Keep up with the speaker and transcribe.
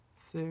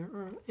There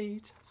are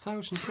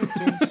 8,000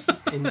 printers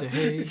in The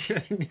Hague. It's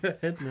in your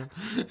head now.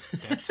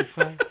 That's a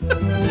fact.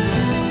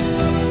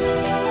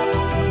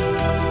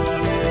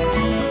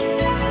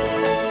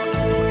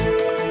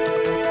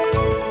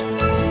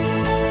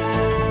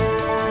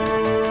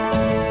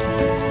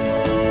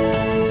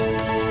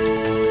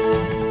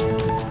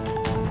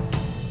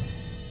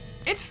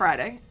 It's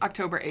Friday,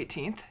 October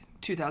 18th,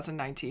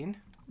 2019,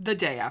 the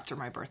day after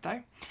my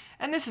birthday,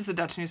 and this is the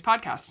Dutch News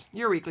Podcast,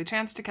 your weekly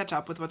chance to catch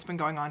up with what's been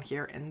going on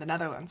here in the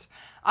Netherlands.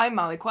 I'm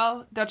Molly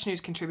Quell, Dutch News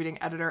contributing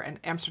editor and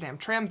Amsterdam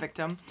tram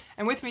victim,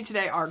 and with me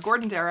today are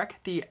Gordon Derrick,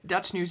 the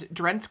Dutch News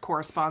Drenthe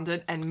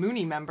correspondent and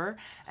Mooney member,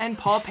 and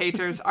Paul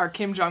Peters, our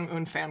Kim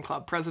Jong-un fan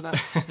club president.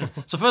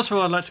 So first of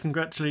all, I'd like to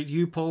congratulate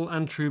you, Paul,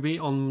 and Truby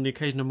on the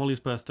occasion of Molly's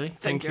birthday.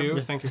 Thank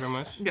you. Thank you very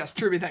much. Yes,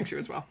 Truby thanks you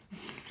as well.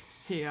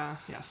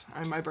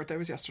 My birthday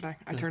was yesterday.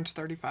 I turned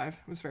 35.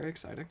 It was very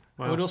exciting.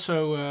 Wow. I would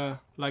also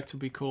like to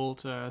be called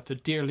the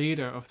dear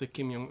leader of the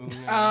Kim Jong-un.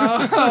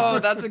 Oh,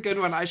 that's a good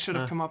one. I should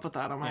have come up with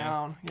that on my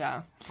own.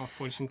 Yeah.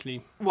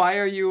 Unfortunately. Why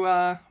are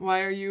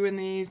you in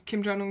the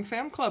Kim Jong-un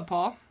fan club,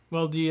 Paul?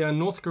 Well, the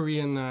North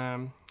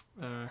Korean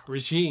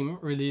regime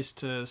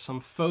released some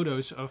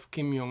photos of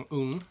Kim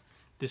Jong-un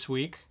this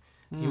week.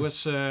 He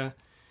was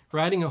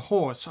riding a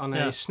horse on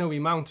a snowy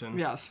mountain.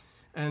 Yes.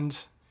 And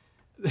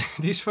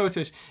these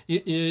photos,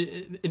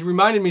 it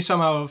reminded me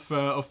somehow of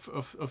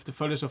the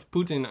photos of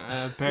Putin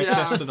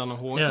bare-chested on a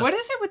horse. Yeah. What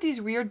is it with these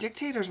weird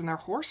dictators and their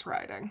horse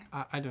riding?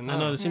 I don't know. I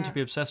know, they seem to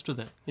be obsessed with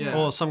it. Yeah.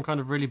 Or some kind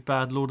of really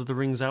bad Lord of the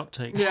Rings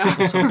outtake. Yeah,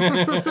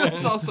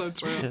 that's also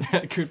true.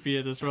 That could be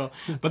it as well.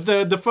 But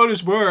the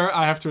photos were,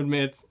 I have to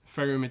admit,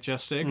 very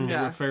majestic. They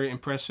Yeah. were very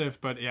impressive.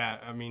 But yeah,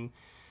 I mean,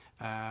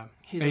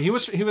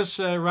 He's he was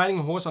riding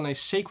a horse on a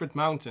sacred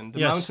mountain, the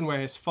mountain where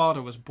his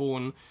father was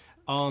born.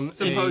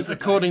 Supposedly.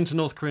 According to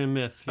North Korean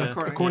myth. Yeah.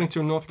 According to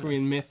a North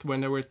Korean myth,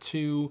 when there were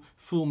 2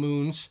 full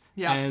moons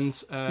and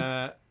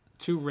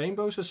 2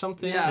 rainbows or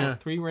something, Yeah.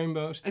 3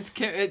 rainbows.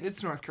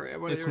 It's North Korea.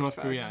 What do It's you North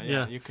expect?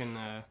 Korea.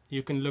 Yeah.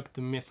 You can look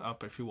the myth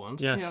up if you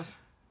want. Yeah. Yes.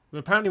 But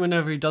apparently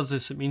whenever he does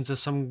this, it means there's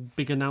some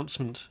big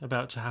announcement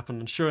about to happen.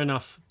 And sure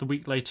enough, the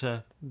week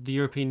later, the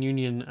European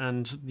Union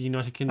and the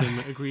United Kingdom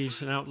agreed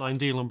an outline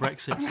deal on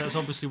Brexit. So that's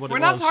obviously what We're it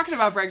not was. talking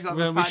about Brexit on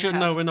this we podcast. should.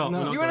 No, we're not. No.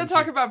 We're not You going want to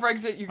talk about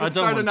Brexit? You I can don't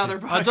start want another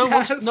to. podcast. I don't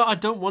want to. No, I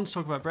don't want to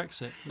talk about Brexit.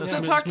 So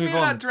Let's talk to me move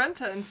on. about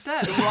Drenthe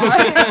instead.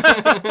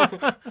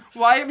 Why?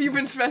 Why have you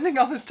been spending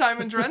all this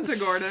time in Drenthe,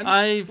 Gordon?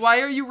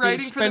 Why are you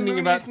writing for the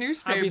Mooney's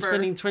newspaper? I've been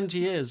spending 20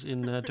 years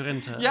in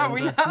Drenthe. Yeah, and,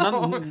 we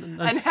know.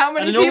 And how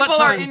many and in all that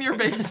people are time- in your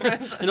basement?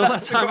 In all that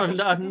That's the time,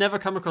 question. I've never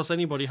come across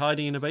anybody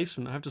hiding in a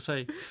basement, I have to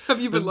say. Have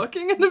you been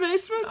looking in the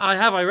basement? I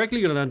have. I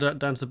regularly go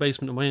down to the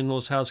basement of my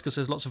in-laws' house because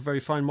there's lots of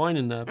very fine wine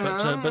in there.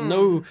 But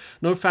no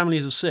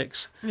families of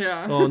 6.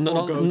 Yeah. Or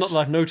not ghosts. that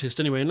I've noticed,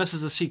 anyway, unless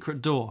there's a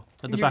secret door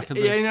at the back of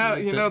the...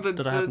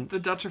 that I haven't. the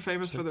Dutch are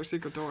famous for their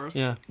secret doors.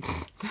 Yeah.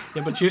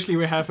 Yeah, but usually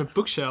we have a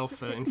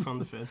bookshelf in front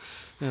of it.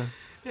 Yeah.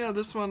 Yeah,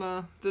 this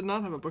one did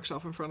not have a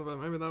bookshelf in front of it.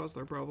 Maybe that was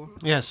their problem.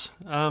 Yes.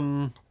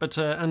 Molly,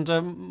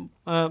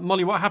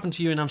 what happened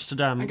to you in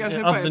Amsterdam? I got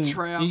hit Other by a than-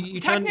 tram. you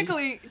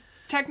turned-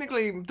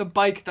 Technically, the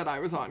bike that I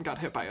was on got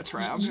hit by a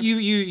tram.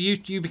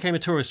 You became a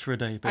tourist for a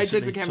day, I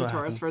basically. did become a That's what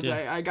tourist for a happened.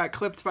 day. I got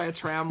clipped by a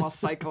tram while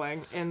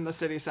cycling in the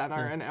city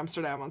center in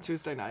Amsterdam on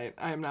Tuesday night.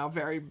 I am now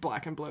very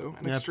black and blue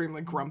and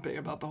extremely grumpy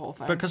about the whole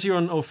thing. But because you're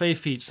on OV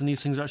fiets and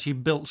these things are actually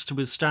built to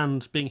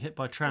withstand being hit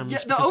by trams. Yeah,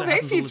 the because it OV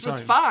happens all feeds the was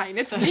time. fine.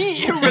 It's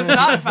me who was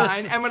not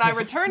fine. And when I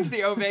returned to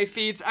the OV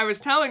feeds, I was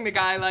telling the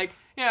guy, like,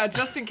 yeah,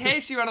 just in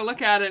case you want to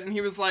look at it. And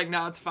he was like,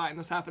 no, it's fine.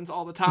 This happens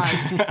all the time.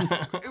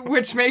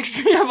 Which makes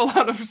me have a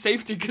lot of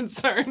safety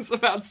concerns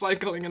about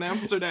cycling in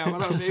Amsterdam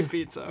on OV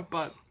pizza.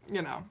 But,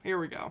 here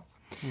we go.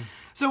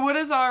 So what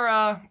is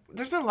our...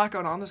 there's been a lot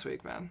going on this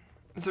week, man.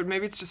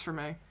 Maybe it's just for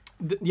me.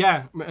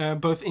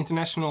 Both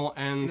international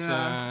and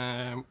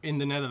in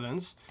the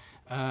Netherlands.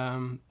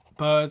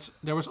 But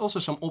there was also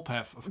some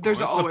ophef, of course.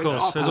 There's always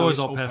ophef. There's always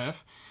ophef.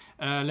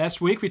 Last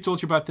week we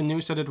told you about the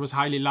news that it was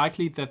highly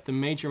likely that the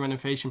major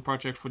renovation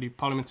project for the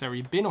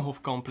parliamentary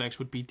Binnenhof complex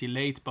would be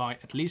delayed by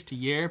at least a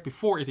year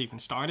before it even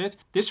started.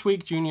 This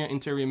week, Junior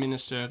Interior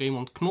Minister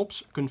Raymond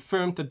Knops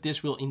confirmed that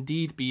this will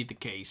indeed be the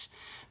case.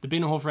 The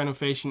Binnenhof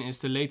renovation is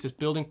the latest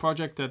building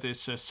project that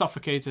is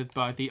suffocated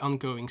by the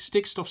ongoing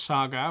stikstof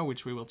saga,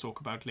 which we will talk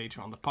about later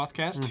on the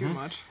podcast. Too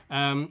much.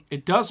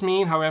 It does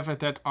mean, however,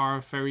 that our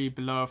very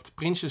beloved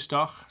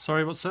Prinsjesdag,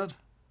 Sorry, what's that?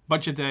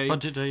 Budget Day,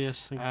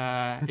 Yes.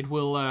 Thank you. it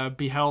will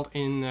be held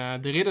in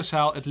the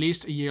Ridderzaal at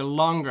least a year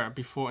longer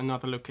before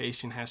another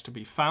location has to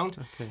be found.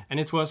 Okay. And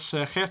it was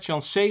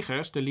Gert-Jan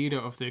Segers, the leader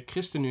of the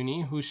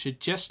ChristenUnie, who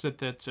suggested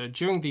that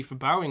during the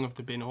verbouwing of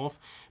the Binnenhof,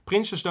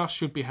 Prinsjesdag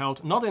should be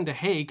held not in The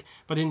Hague,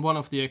 but in one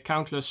of the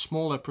countless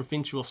smaller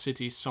provincial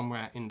cities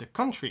somewhere in the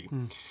country.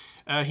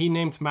 He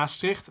named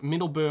Maastricht,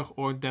 Middelburg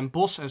or Den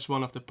Bosch as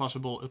one of the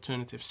possible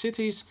alternative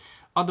cities.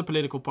 Other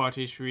political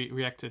parties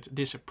reacted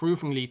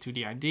disapprovingly to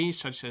the idea,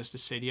 such as the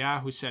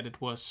CDA, who said it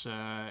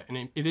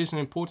is an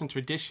important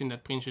tradition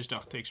that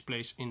Prinsjesdag takes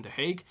place in The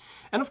Hague.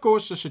 And of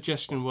course, the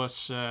suggestion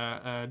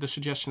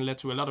led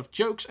to a lot of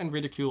jokes and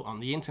ridicule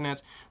on the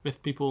internet,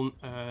 with people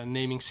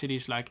naming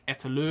cities like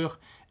Etteleur,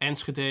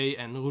 Enschede,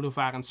 and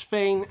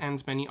Roelofarensveen,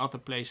 and many other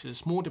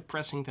places more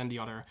depressing than the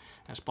other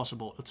as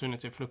possible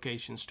alternative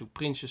locations to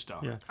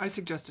Prinsjesdag. Yeah. I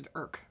suggested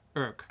Urk,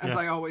 Urk.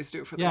 I always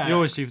do for Yeah. this. You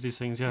always do these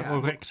things, yeah. Yeah. Or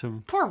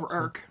rectum. Poor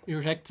Urk.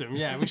 Rectum,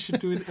 yeah, we should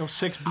do it of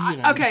sex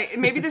bieren. Okay,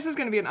 maybe this is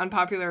going to be an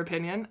unpopular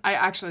opinion. I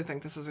actually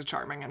think this is a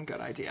charming and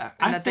good idea.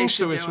 And I that think they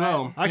should so do as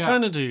well. I Yeah.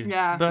 kind of do.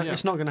 Yeah. But Yeah.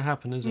 it's not going to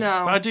happen, is it?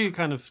 No. But I do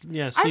kind of,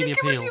 see I the think it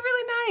appeal. would be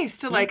really nice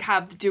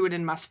to do it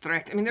in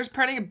Maastricht. I mean, there's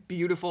plenty of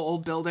beautiful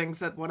old buildings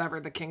that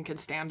the king could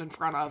stand in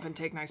front of and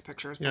take nice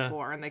pictures Yeah.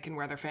 before, and they can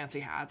wear their fancy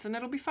hats, and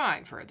it'll be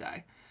fine for a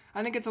day.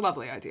 I think it's a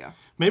lovely idea.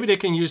 Maybe they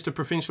can use the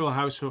provincial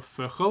house of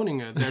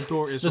Groningen. Their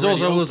door is The door's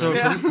already always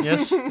open. open,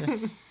 yes. Yeah.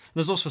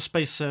 There's also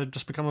space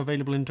just become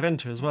available in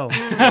Drenthe as well.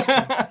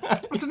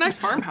 It's a nice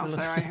farmhouse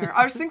there, I hear.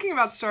 I was thinking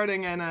about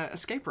starting an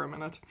escape room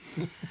in it.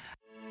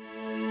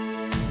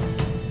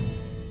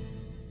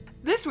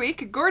 This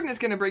week, Gordon is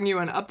going to bring you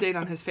an update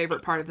on his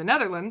favorite part of the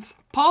Netherlands.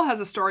 Paul has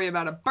a story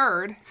about a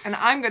bird, and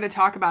I'm going to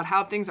talk about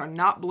how things are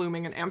not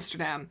blooming in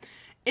Amsterdam.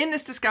 In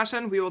this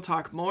discussion, we will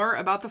talk more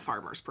about the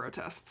farmers'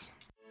 protests.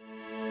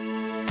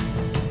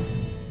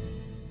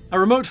 A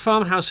remote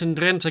farmhouse in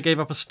Drenthe gave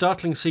up a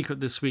startling secret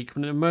this week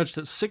when it emerged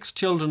that 6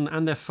 children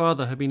and their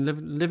father had been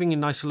living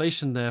in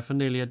isolation there for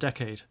nearly a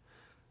decade.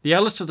 The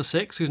eldest of the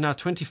 6, who's now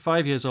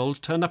 25 years old,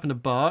 turned up in a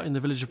bar in the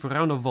village of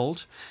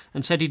Raunerwold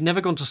and said he'd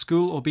never gone to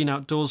school or been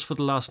outdoors for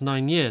the last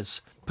 9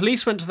 years.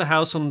 Police went to the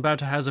house on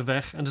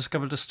Buitenhuizenweg and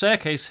discovered a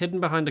staircase hidden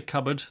behind a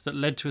cupboard that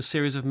led to a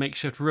series of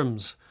makeshift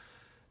rooms.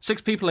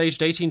 6 people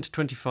aged 18 to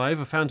 25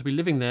 were found to be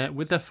living there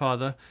with their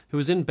father, who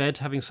was in bed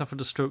having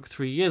suffered a stroke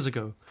 3 years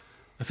ago.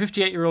 A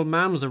 58-year-old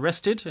man was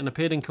arrested and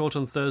appeared in court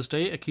on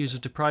Thursday, accused of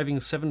depriving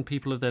 7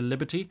 people of their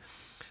liberty.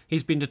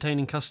 He's been detained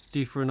in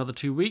custody for another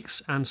 2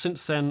 weeks, and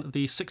since then,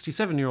 the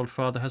 67-year-old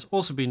father has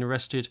also been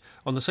arrested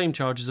on the same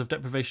charges of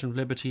deprivation of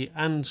liberty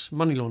and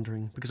money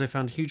laundering, because they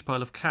found a huge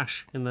pile of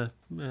cash in the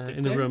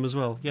room as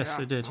well. Yes, Yeah.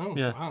 they did. Oh,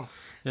 Yeah. wow.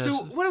 Yes.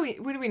 So what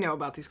do we know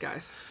about these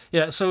guys?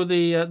 Yeah, so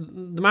the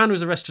man who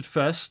was arrested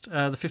first,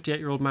 the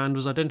 58-year-old man,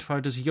 was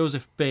identified as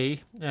Josef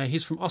B.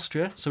 He's from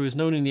Austria, so he's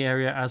known in the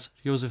area as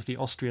Josef the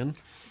Austrian.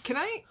 Can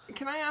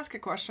I ask a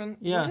question?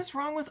 Yeah. What is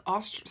wrong with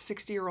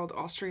 60-year-old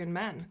Austrian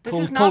men?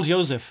 Called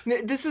Josef.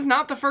 This is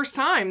not the first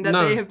time that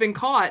No. they have been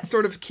caught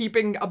sort of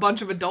keeping a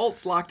bunch of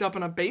adults locked up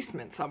in a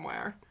basement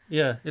somewhere.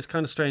 Yeah, it's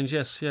kind of strange.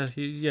 Yes, yeah,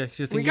 yeah. 'Cause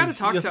you think We gotta of-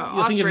 talk you to think of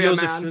Austria,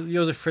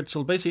 Josef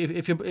Fritzl. Basically,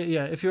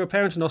 if you're a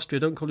parent in Austria,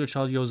 don't call your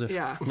child Josef.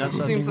 Yeah, That's,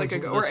 I seems think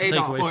like that's the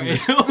Adolf. takeaway from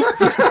this.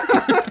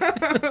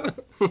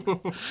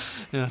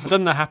 Yeah,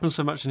 doesn't that happen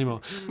so much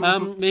anymore?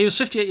 He was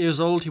 58 years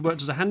old. He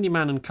worked as a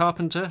handyman and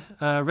carpenter.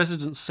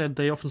 Residents said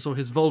they often saw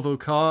his Volvo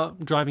car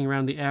driving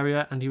around the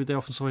area, and they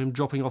often saw him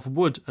dropping off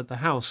wood at the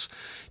house.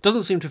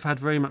 Doesn't seem to have had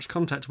very much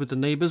contact with the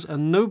neighbours,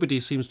 and nobody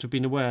seems to have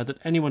been aware that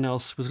anyone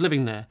else was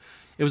living there.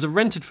 It was a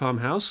rented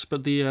farmhouse,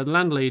 but the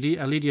landlady,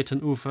 Alidia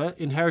ten Oever,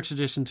 inherited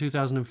it in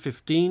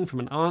 2015 from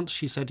an aunt.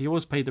 She said he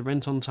always paid the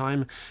rent on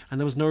time, and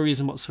there was no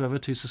reason whatsoever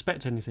to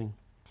suspect anything.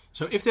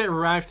 So if they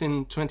arrived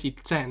in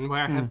 2010,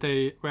 where had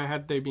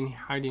they been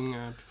hiding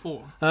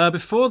before?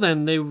 Before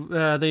then, they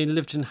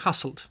lived in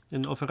Hasselt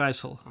in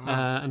Overijssel,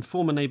 and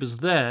former neighbours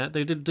there,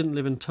 they didn't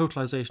live in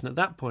total isolation at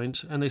that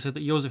point, and they said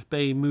that Josef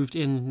Bay moved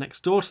in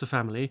next door to the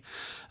family,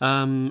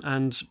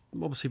 and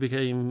obviously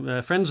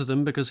became friends with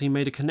them because he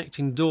made a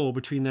connecting door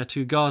between their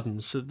 2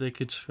 gardens so that they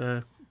could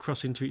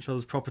cross into each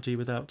other's property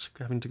without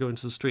having to go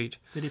into the street.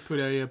 Did he put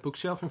a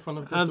bookshelf in front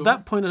of this At door?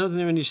 that point, I don't think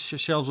there were any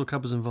shelves or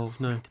cupboards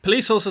involved, no.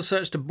 Police also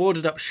searched a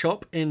boarded-up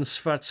shop in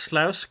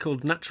Zwartsluis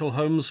called Natural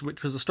Homes,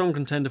 which was a strong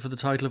contender for the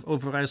title of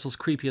Overijssel's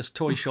creepiest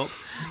toy shop,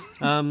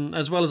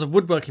 as well as a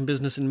woodworking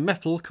business in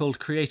Meppel called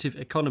Creative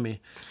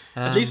Economy.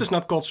 At least it's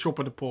not called Shop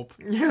at the Pop.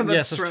 Yeah,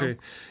 Yes, that's true.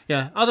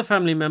 Yeah, other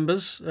family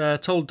members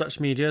told Dutch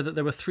media that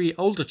there were 3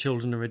 older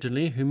children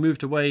originally who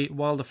moved away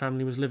while the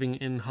family was living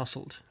in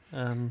Hasselt.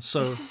 So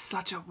This is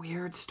such a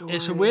weird story.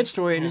 it's a weird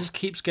story, and it just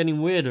keeps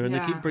getting weirder, and they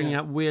Yeah. keep bringing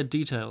out weird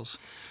details.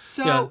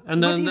 So, Yeah,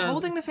 and was then, he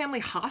holding the family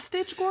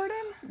hostage, Gordon?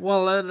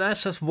 Well,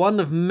 that's one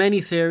of many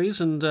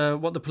theories, and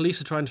what the police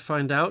are trying to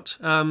find out.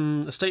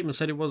 A statement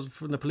said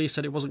from the police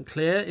said it wasn't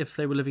clear if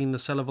they were living in the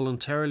cellar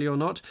voluntarily or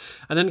not.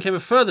 And then came a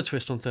further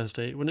twist on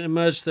Thursday when it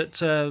emerged that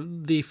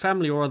the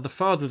family, or the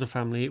father of the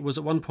family, was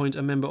at one point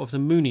a member of the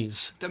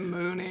Moonies. The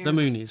Moonies. The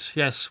Moonies,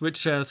 yes,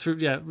 which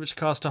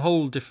cast a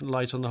whole different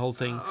light on the whole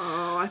thing.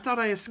 Oh, I thought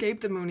I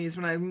escaped the Moonies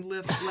when I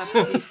left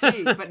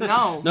DC, but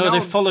no. No, they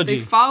followed you.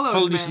 They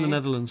followed you me. from the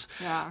Netherlands.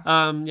 Yeah.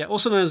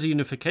 Also known as the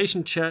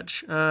Unification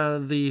Church,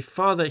 the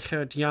father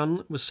Gert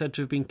Jan was said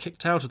to have been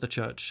kicked out of the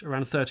church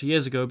around 30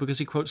 years ago because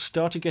he, quote,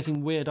 started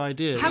getting weird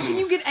ideas. How can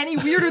you get any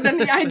weirder than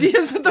the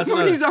ideas that the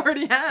Moonies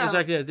already have?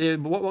 Exactly. Yeah.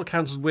 What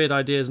counts as weird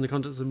ideas in the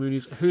context of the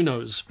Moonies? Who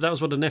knows? But that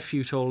was what a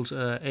nephew told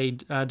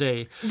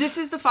Day. This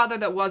is the father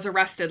that was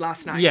arrested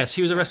last night. Yes,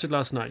 he was arrested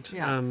last night.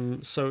 Yeah.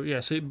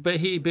 But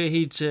he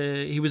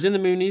was in the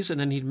Moonies, and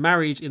then he'd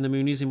married in the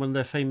Moonies in one of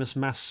their famous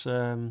mass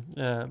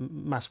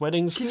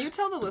weddings. Can you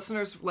tell the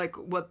listeners like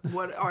what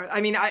are?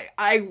 I mean,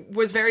 I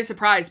was very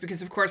surprised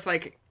because of course,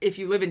 like if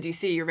you live in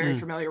DC, you're very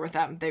familiar with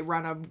them. They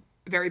run a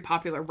very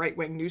popular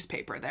right-wing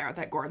newspaper there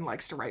that Gordon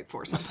likes to write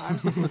for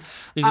sometimes.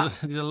 These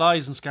are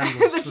lies and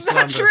scandals. That's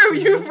not true.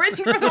 You've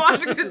written for the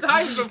Washington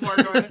Times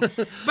before,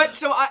 Gordon. But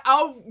so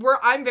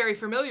I'm very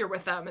familiar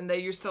with them, and they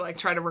used to like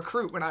try to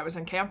recruit when I was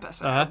in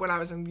campus, when I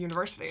was in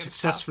university. And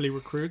Successfully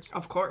recruit.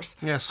 Of course.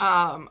 Yes.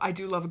 I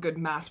do love a good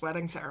mass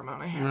wedding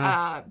ceremony.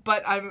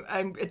 But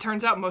it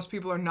turns out most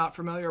people are not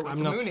familiar with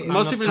the Moonies.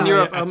 Most people in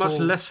Europe are much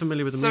less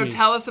familiar with the Moonies. So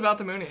tell us about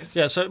the Moonies.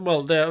 Yeah. So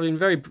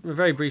very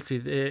very briefly,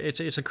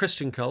 it's a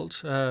Christian cult.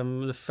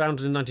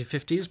 Founded in the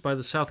 1950s by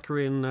the South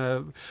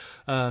Korean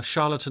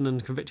charlatan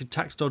and convicted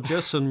tax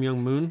dodger Sun Myung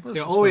Moon.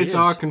 There always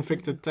are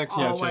convicted tax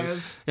dodgers.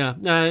 Always. Yeah.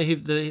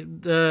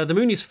 The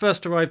Moonies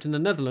first arrived in the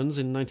Netherlands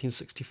in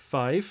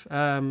 1965.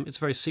 It's a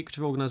very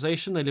secretive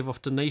organisation. They live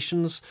off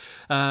donations,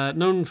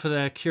 known for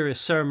their curious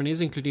ceremonies,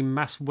 including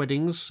mass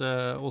weddings,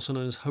 also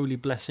known as holy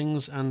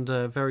blessings, and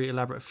very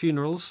elaborate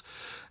funerals.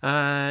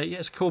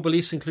 Its core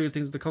beliefs include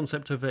the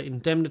concept of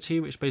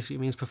indemnity, which basically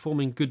means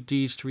performing good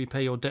deeds to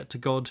repay your debt to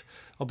God,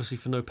 obviously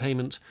for no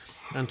payment,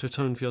 and to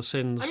atone for your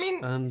sins. I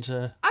mean,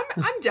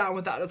 I'm down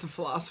with that as a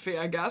philosophy,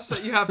 I guess,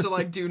 that you have to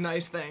like do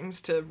nice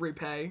things to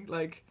repay.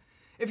 Like,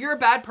 if you're a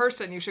bad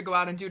person, you should go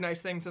out and do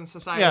nice things in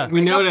society. Yeah,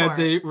 we know that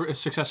they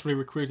successfully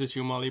recruited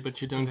you, Molly,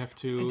 but you don't have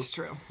to... It's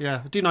true.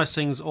 Yeah, do nice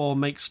things or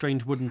make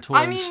strange wooden toys.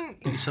 I mean,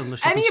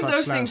 any of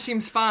those things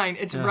seems fine.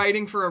 It's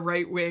writing for a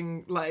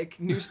right-wing like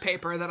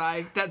newspaper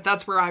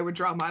that's where I would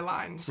draw my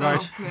line. So,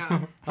 right. Yeah.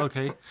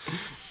 Okay.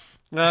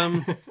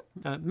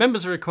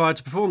 Members are required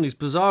to perform these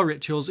bizarre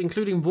rituals,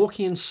 including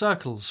walking in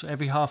circles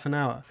every half an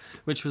hour,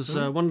 which was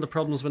one of the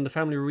problems when the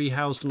family were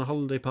rehoused in a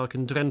holiday park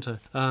in Drenthe.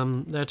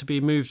 They had to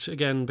be moved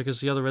again because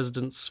the other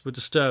residents were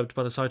disturbed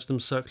by the sight of them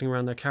circling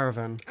around their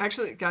caravan.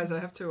 Actually, guys, I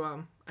have to.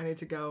 I need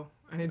to go.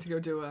 I need to go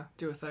do a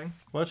thing.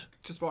 What?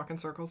 Just walk in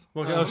circles.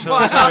 Sorry,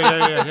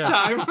 It's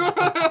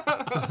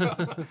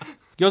time.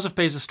 Joseph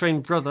Bay's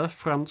estranged brother,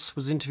 Franz,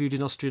 was interviewed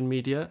in Austrian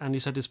media, and he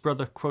said his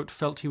brother, quote,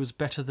 felt he was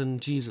better than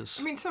Jesus.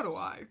 I mean, so do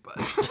I, but...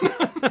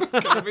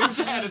 Gotta be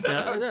dead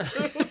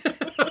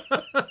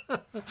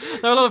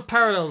There are a lot of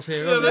parallels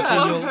here.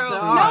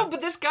 No,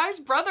 but this guy's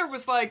brother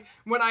was like,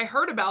 when I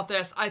heard about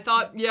this, I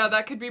thought, yeah,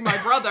 that could be my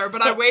brother,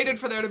 but I waited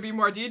for there to be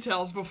more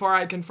details before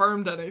I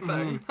confirmed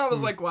anything. I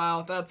was like,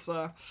 wow, that's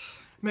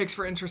makes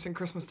for interesting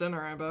Christmas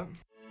dinner, I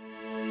bet.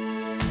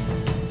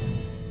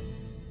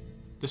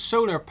 The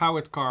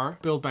solar-powered car,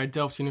 built by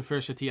Delft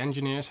University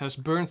engineers, has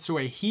burned through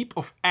a heap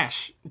of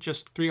ash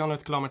just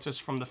 300 kilometers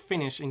from the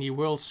finish in the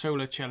World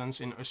Solar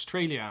Challenge in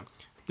Australia.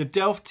 The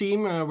Delft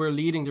team were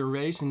leading the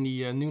race in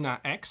the Nuna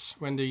X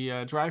when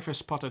the driver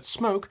spotted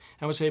smoke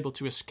and was able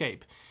to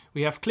escape.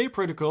 We have clear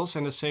protocols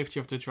and the safety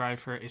of the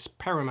driver is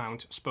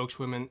paramount,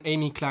 spokeswoman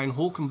Amy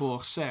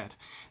Klein-Holkenborg said.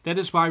 That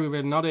is why we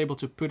were not able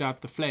to put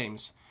out the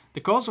flames. The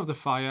cause of the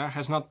fire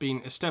has not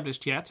been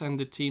established yet, and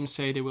the team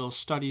say they will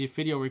study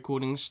video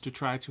recordings to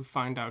try to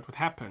find out what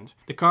happened.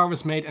 The car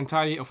was made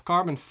entirely of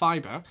carbon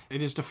fiber.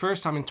 It is the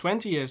first time in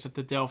 20 years that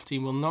the Delft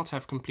team will not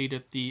have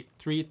completed the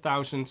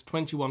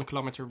 3,021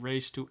 kilometer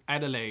race to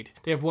Adelaide.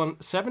 They have won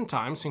 7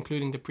 times,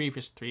 including the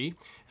previous 3,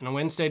 and on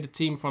Wednesday the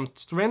team from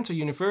Twente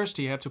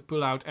University had to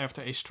pull out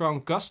after a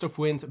strong gust of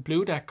wind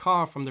blew their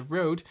car from the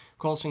road,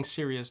 causing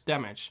serious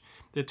damage.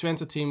 The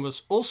Twente team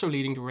was also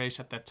leading the race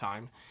at that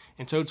time.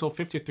 In total,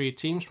 53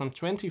 teams from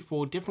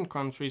 24 different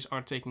countries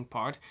are taking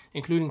part,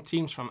 including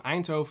teams from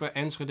Eindhoven,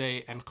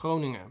 Enschede and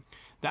Groningen.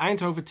 The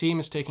Eindhoven team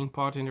is taking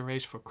part in the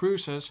race for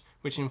cruises,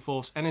 which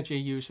involves energy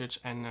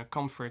usage and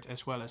comfort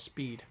as well as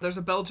speed. There's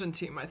a Belgian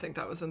team, I think,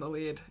 that was in the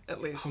lead,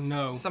 at least. Oh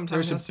no,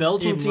 sometimes there's a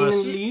Belgian team in the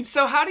lead?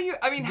 So how do you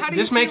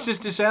This makes this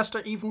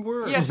disaster even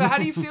worse. Yeah, so how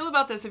do you feel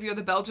about this if you're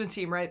the Belgian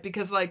team, right?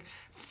 Because, like,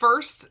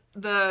 first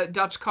the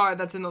Dutch car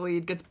that's in the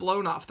lead gets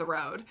blown off the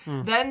road.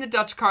 Then the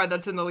Dutch car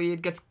that's in the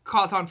lead gets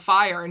caught on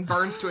fire and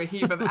burns to a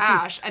heap of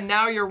ash, and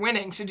now you're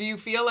winning. So do you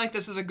feel like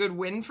this is a good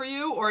win for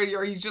you? Or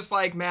are you just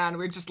like, man,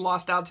 we just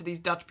lost out to these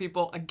Dutch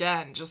people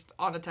again, just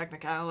on a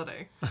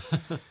technicality?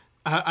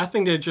 I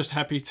think they're just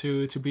happy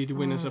to be the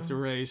winners of the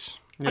race.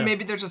 And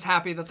maybe they're just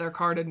happy that their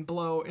car didn't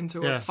blow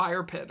into a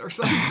fire pit or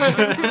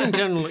something. In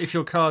general, if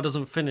your car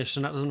doesn't finish,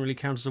 then that doesn't really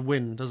count as a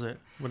win, does it?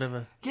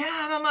 Whatever. Yeah,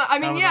 I don't know. I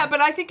mean, but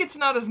I think it's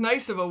not as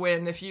nice of a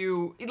win if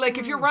you, like,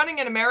 if you're running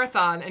in a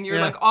marathon and you're,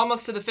 like,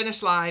 almost to the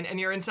finish line and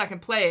you're in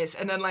second place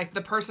and then, like,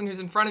 the person who's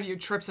in front of you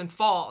trips and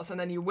falls and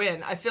then you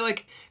win. I feel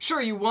like,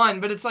 sure, you won,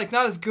 but it's, like,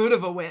 not as good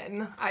of a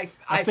win. I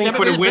think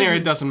for the winner,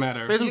 it doesn't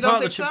matter. You don't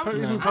think so?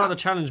 Isn't part of the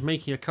challenge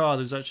making a car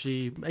that's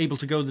actually able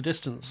to go the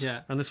distance?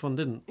 Yeah. And this one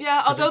didn't.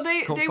 Yeah, although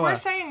they were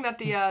saying that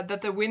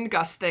the wind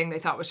gust thing they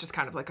thought was just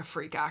kind of like a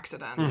freak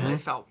accident. And they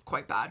felt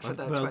quite bad for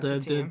the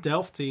Twente team. The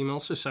Delft team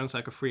also sounds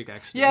like a freak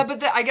accident. Yeah,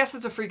 but I guess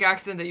it's a freak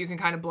accident that you can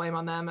kind of blame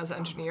on them as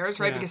engineers,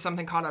 right? Because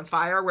something caught on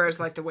fire, whereas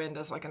like the wind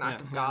is like an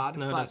act of God.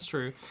 No, that's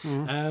true.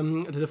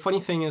 The funny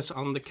thing is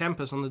on the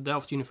campus, on the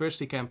Delft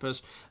University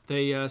campus,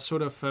 they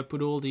sort of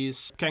put all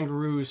these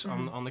kangaroos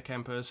on the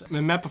campus.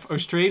 A map of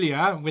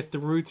Australia with the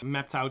route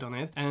mapped out on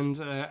it. And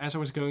as I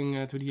was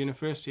going to the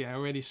university, I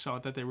already saw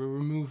that they were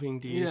removing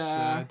these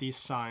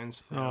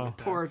signs.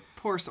 Poor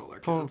solar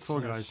kids.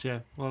 Poor guys, yeah.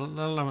 Well,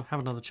 they'll have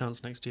another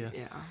chance next year.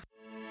 Yeah.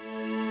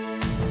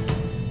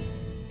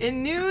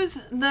 In news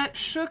that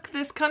shook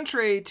this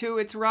country to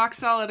its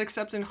rock-solid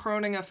except in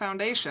Groningen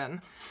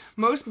foundation,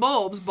 most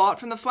bulbs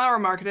bought from the flower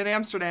market in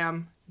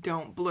Amsterdam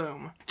don't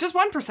bloom. Just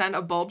 1%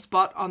 of bulbs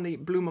bought on the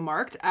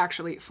Bloemenmarkt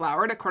actually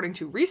flowered, according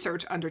to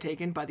research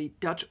undertaken by the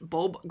Dutch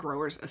Bulb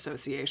Growers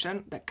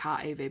Association, the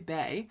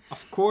KEVB.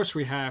 Of course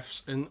we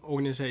have an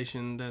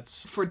organization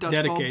that's for Dutch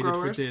dedicated bulb for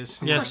growers. this.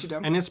 Yes.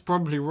 And it's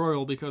probably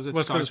royal because it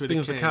starts with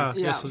a K.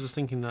 Yes, I was just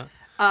thinking that.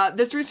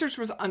 This research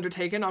was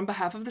undertaken on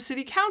behalf of the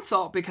City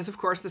Council, because of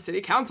course the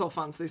City Council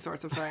funds these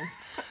sorts of things.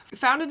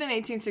 Founded in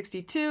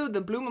 1862,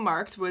 the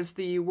Bloemenmarkt was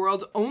the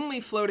world's only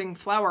floating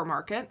flower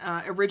market.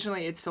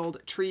 Originally it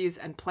sold trees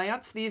and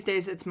plants. These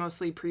days it's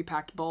mostly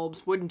pre-packed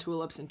bulbs, wooden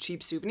tulips, and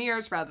cheap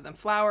souvenirs rather than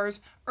flowers.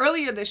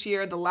 Earlier this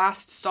year, the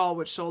last stall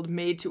which sold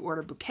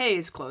made-to-order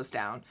bouquets closed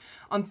down.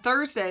 On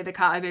Thursday, the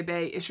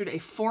KEVB issued a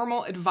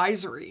formal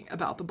advisory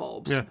about the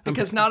bulbs. Yeah.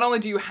 Because not only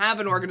do you have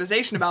an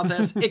organization about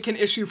this, it can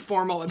issue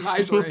formal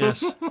advisories.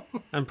 Yes,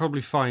 and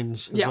probably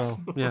fines as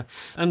well. Yeah,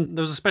 and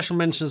there was a special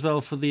mention as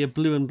well for the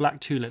blue and black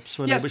tulips,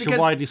 which are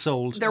widely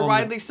sold. They're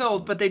widely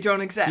sold, but they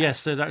don't exist.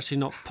 Yes, they're actually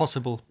not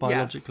possible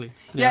biologically.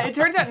 Yes. Yeah, it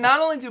turns out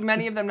not only do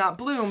many of them not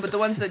bloom, but the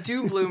ones that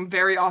do bloom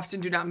very often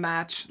do not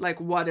match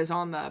like what is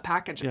on the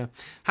packaging. Yeah.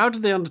 How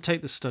did they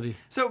undertake this study?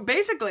 So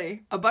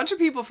basically, a bunch of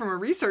people from a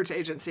research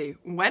agency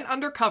went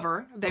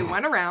undercover. They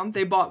went around.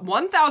 They bought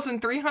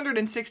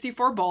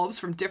 1,364 bulbs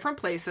from different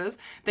places.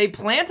 They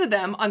planted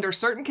them under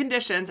certain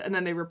conditions, and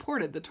then they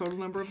reported the total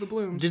number of the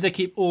blooms. Did they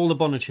keep all the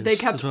bonnages? They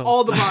kept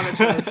all the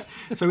bonnages.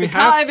 So the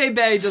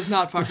KEVB does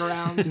not fuck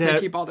around. They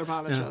keep all their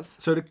bonnages. Yeah.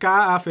 So the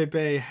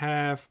KEVB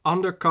have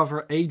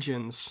undercover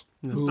agents.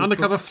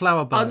 Undercover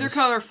flower buyers.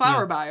 Undercover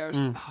flower buyers.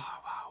 Oh, wow.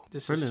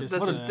 This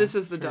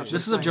is the Dutch.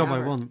 This is a job I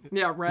want.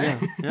 Yeah, right?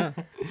 Yeah.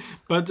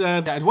 But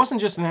it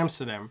wasn't just in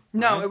Amsterdam.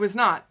 No, right? it was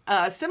not.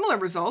 Similar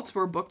results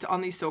were booked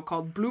on the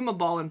so-called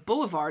Bloemenbal and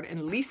Boulevard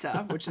in Lisse,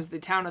 which is the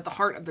town at the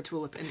heart of the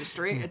tulip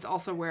industry. It's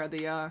also where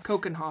the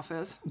Kokenhof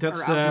is.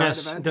 That's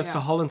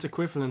the Holland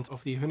equivalent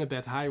of the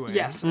Hunebed Highway.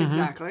 Yes,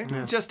 exactly.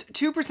 Yeah. Just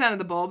 2% of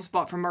the bulbs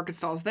bought from market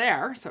stalls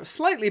there, so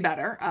slightly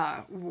better,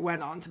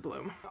 went on to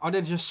bloom. Are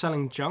they just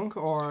selling junk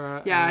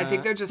or? Yeah, I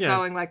think they're just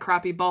selling like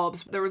crappy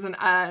bulbs. There was an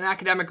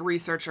academic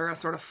researcher, a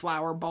sort of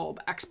flower bulb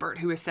expert,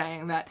 who is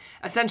saying that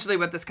essentially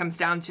what this comes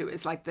down to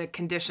is like the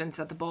conditions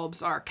that the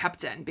bulbs are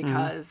kept in,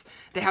 because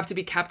they have to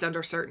be kept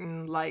under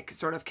certain like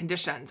sort of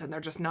conditions, and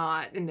they're just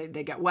not, and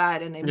they get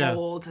wet and they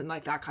mold and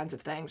like that kinds of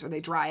things, or they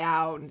dry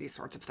out and these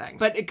sorts of things.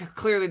 But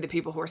clearly the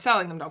people who are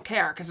selling them don't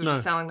care, because they're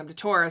just selling them to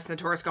tourists, and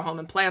the tourists go home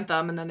and plant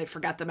them, and then they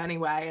forget them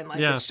anyway, and like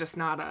it's just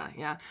not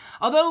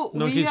Although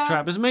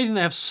trap. It's amazing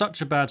they have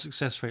such a bad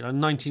success rate, like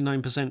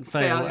 99%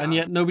 fail, and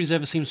yet nobody's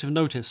ever seems to have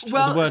noticed.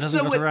 Well, the word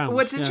hasn't got around.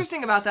 What's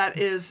interesting about that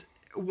is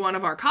one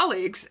of our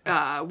colleagues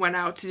went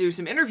out to do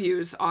some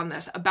interviews on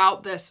this,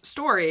 about this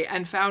story,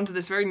 and found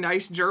this very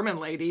nice German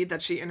lady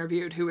that she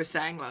interviewed who was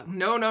saying, like,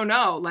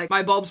 no, like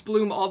my bulbs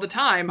bloom all the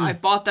time.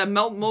 I've bought them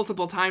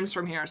multiple times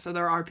from here. So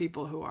there are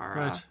people who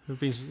are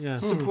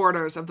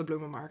supporters of the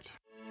Bloemenmarkt.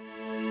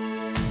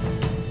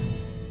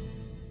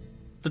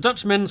 The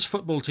Dutch men's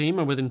football team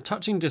are within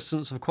touching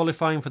distance of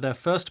qualifying for their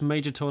first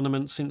major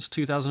tournament since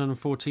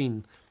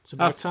 2014. It's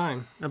about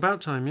time. About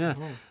time, yeah.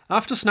 Oh.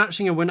 After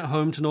snatching a win at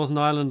home to Northern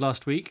Ireland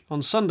last week,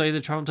 on Sunday they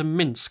travelled to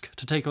Minsk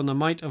to take on the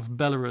might of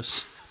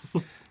Belarus.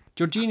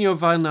 Jorginho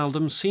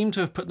Wijnaldum seemed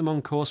to have put them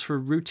on course for a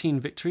routine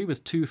victory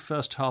with 2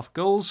 first-half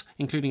goals,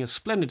 including a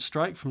splendid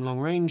strike from long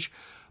range.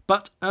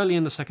 But early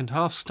in the second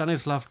half,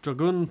 Stanislav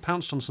Dragun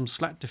pounced on some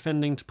slack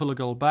defending to pull a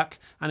goal back,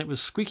 and it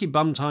was squeaky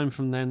bum time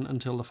from then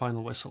until the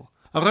final whistle.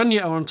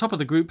 Oranje are on top of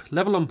the group,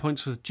 level on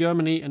points with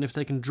Germany, and if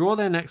they can draw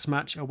their next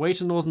match away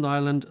to Northern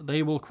Ireland,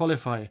 they will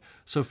qualify.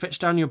 So fetch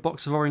down your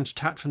box of orange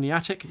tat from the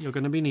attic, you're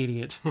going to be needing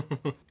it.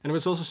 And there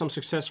was also some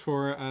success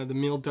for the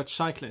male Dutch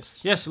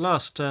cyclists. Yes,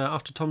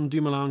 after Tom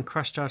Dumoulin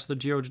crashed out of the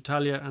Giro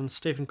d'Italia and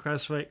Stefan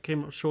Kruijswijk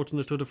came up short in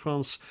the Tour de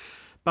France,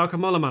 Bauke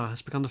Mollema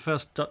has become the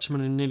first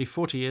Dutchman in nearly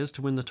 40 years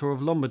to win the Tour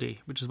of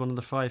Lombardy, which is one of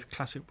the 5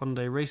 classic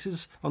one-day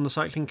races on the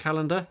cycling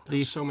calendar.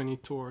 There's so many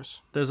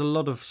tours. There's a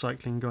lot of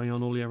cycling going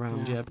on all year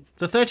round, yeah.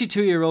 The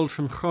 32-year-old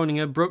from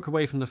Groningen broke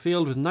away from the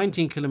field with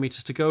 19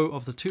 kilometres to go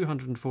of the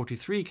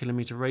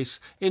 243-kilometre race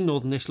in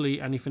northern Italy,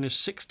 and he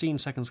finished 16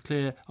 seconds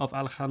clear of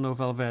Alejandro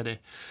Valverde.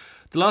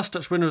 The last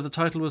Dutch winner of the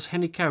title was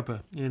Henny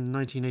Kuiper in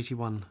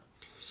 1981.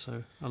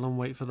 So a long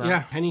wait for that.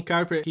 Yeah, Henny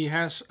Kuiper, he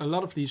has a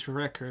lot of these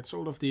records,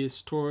 all of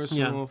these tours,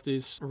 and all of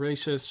these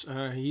races.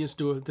 He is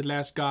the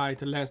last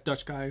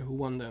Dutch guy who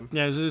won them.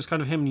 Yeah, it was kind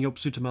of him and Joop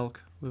Zoetemelk,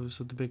 who was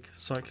the big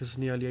cyclists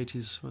in the early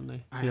 80s, weren't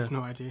they? I have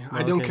no idea. Oh,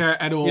 I don't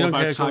care at all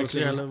about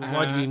cycling.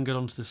 Why did we even get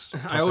onto this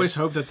topic? I always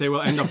hope that they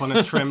will end up on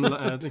a tram,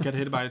 get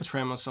hit by a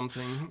tram or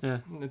something. Yeah.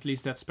 At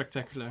least that's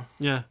spectacular.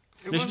 Yeah.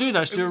 They should do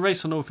that. Should do a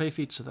race on Orphée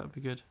Fietsen. That would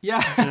be good. Yeah.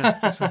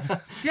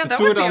 That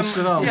Tour would de be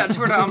Amsterdam.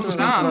 Tour de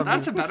Amsterdam.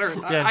 That's a better.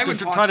 I would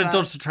try to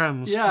dodge the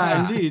trams.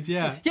 Yeah, indeed.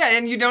 Yeah. Yeah,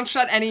 and you don't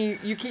shut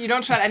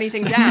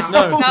anything down.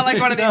 No. It's not like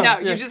one of the. No,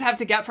 you just have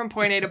to get from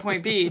point A to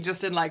point B,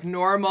 just in like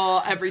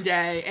normal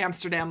everyday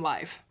Amsterdam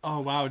life. Oh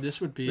wow, this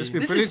would be a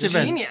brilliant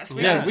event. Genius.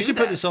 We should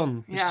put this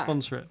on. We should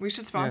sponsor it. We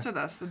should sponsor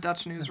this. The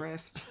Dutch News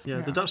race.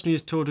 Yeah, the Dutch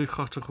News Tour de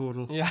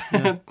Grachtengordel.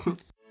 Yeah.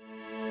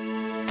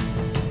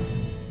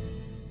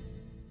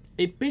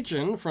 A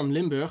pigeon from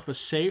Limburg was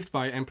saved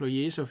by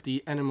employees of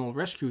the animal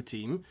rescue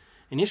team.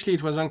 Initially,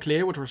 it was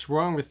unclear what was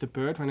wrong with the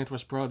bird when it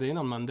was brought in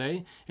on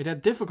Monday. It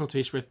had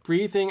difficulties with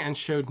breathing and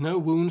showed no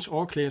wounds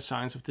or clear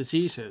signs of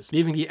diseases,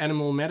 leaving the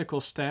animal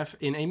medical staff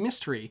in a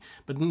mystery.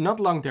 But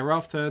not long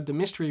thereafter, the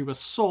mystery was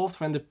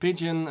solved when the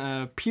pigeon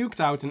puked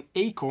out an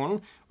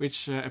acorn,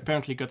 which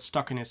apparently got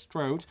stuck in his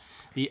throat.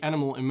 The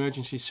Animal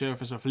Emergency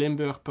Service of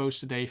Limburg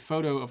posted a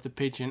photo of the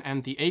pigeon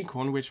and the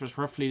acorn, which was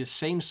roughly the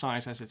same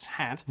size as its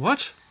head.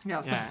 What?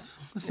 Yes. Yeah.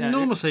 That's an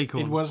enormous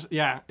acorn. It was,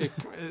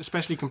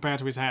 especially compared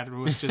to his head, it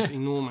was just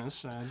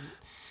enormous.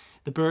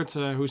 The bird,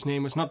 whose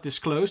name was not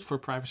disclosed for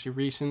privacy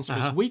reasons,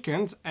 was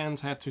weakened and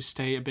had to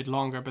stay a bit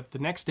longer, but the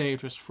next day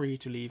it was free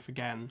to leave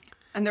again.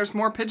 And there's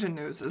more pigeon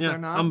news, is there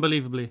not?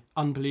 Unbelievably,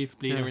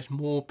 there is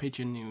more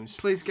pigeon news.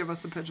 Please give us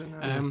the pigeon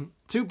news.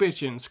 2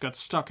 pigeons got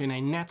stuck in a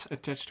net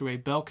attached to a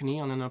balcony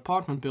on an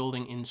apartment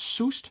building in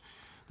Soest.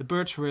 The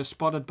birds were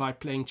spotted by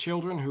playing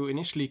children who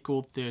initially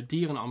called the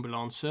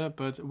dierenambulance,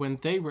 but when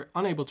they were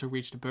unable to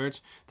reach the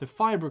birds, the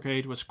fire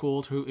brigade was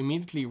called, who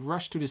immediately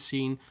rushed to the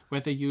scene where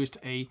they used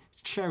a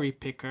cherry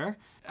picker.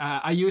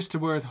 I used the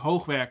word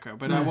hoogwerker,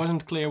 but I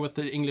wasn't clear what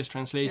the English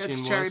translation was.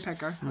 It's cherry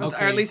picker, Okay.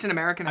 or at least in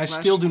American English. I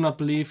still do not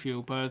believe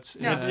you, but...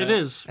 it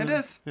is. It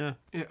is. Yeah.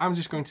 I'm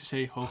just going to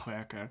say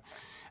hoogwerker.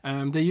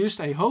 They used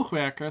a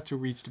hoogwerker to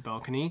reach the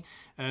balcony.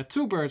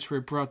 2 birds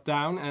were brought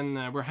down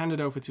and were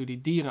handed over to the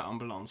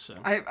dierenambulance.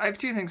 I have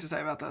 2 things to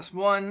say about this.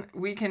 One,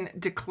 we can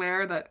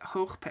declare that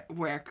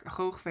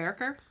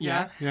hoogwerker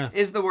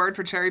is the word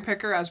for cherry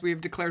picker, as we've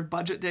declared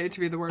budget day to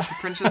be the word for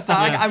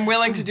Prinsjesdag. I'm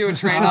willing to do a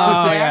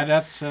trade-off there. Yeah,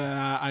 that's.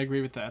 I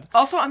agree with that.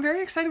 Also, I'm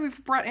very excited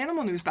we've brought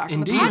animal news back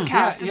Indeed. on the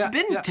podcast. It's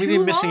been too long. We've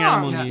been missing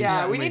animal news.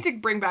 Yeah, we need to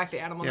bring back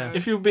the animal news.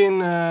 If you've been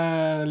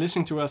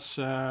listening to us,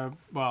 our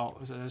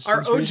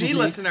OG recently,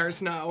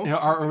 listeners know.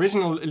 Our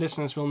original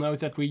listeners will know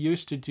that we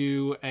used to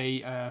do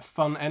a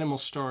fun animal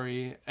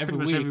story every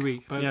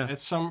week. But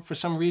for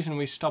some reason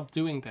we stopped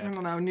doing that. I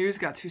don't know. News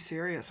got too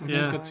serious.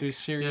 News got too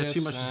serious.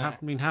 Too much has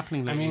been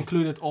happening lately. And we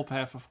included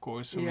Ophef, of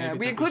course. So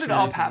we included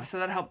Ophef, so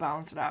that helped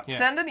balance it out. Yeah.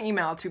 Send an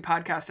email to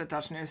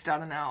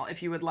podcast@dutchnews.nl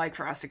if you would like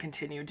for us to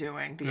continue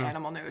doing the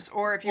animal news,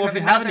 or if you have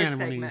another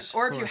segment, news,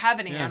 or if you have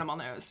any animal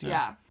news.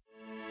 Yeah.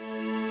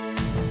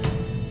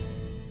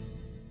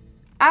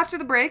 After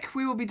the break,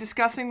 we will be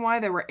discussing why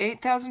there were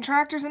 8,000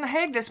 tractors in The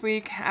Hague this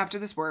week after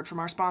this word from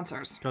our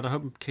sponsors. God, I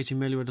hope Katie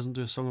Melua doesn't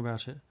do a song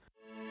about it.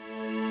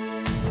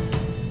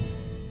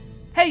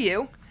 Hey,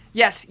 you.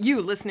 Yes, you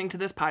listening to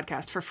this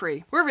podcast for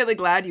free. We're really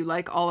glad you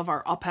like all of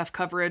our Ophef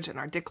coverage and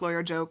our Dick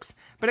Lawyer jokes,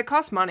 but it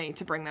costs money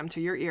to bring them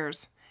to your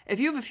ears. If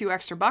you have a few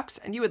extra bucks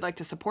and you would like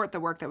to support the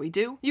work that we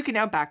do, you can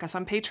now back us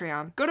on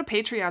Patreon. Go to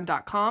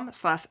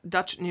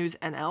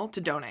patreon.com/DutchNewsNL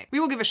to donate. We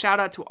will give a shout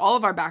out to all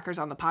of our backers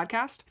on the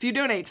podcast. If you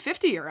donate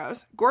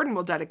 €50, Gordon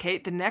will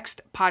dedicate the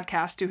next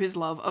podcast to his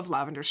love of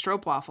lavender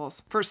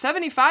stroopwafels. For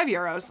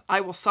 €75,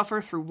 I will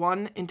suffer through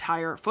one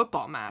entire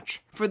football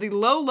match. For the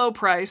low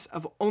price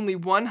of only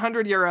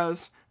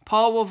 €100,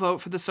 Paul will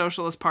vote for the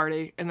Socialist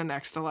Party in the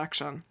next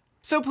election.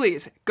 So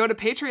please, go to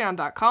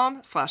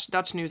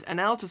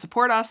patreon.com/DutchNewsNL to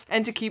support us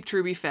and to keep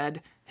Truby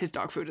fed. His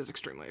dog food is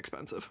extremely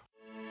expensive.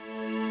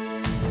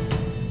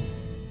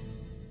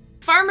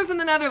 Farmers in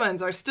the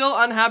Netherlands are still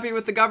unhappy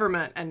with the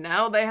government, and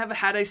now they have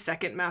had a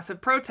second massive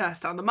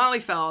protest on the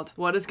Malieveld.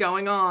 What is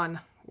going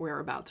on? We're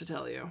about to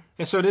tell you.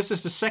 Yeah, so this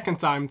is the second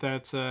time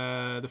that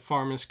the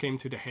farmers came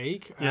to The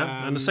Hague.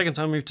 Yeah, and the second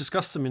time we've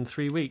discussed them in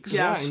 3 weeks.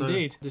 Yeah,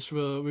 indeed.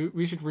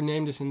 We should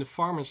rename this in the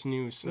Farmers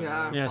News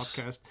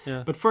podcast.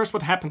 Yeah. But first,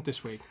 what happened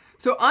this week?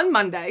 So on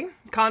Monday,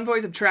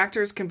 convoys of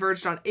tractors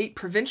converged on 8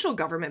 provincial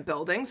government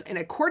buildings in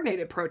a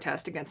coordinated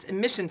protest against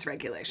emissions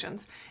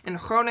regulations. In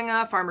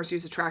Groningen, farmers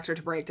used a tractor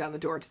to break down the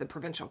door to the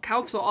provincial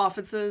council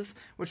offices,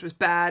 which was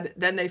bad.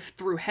 Then they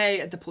threw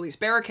hay at the police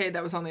barricade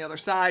that was on the other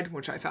side,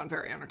 which I found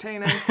very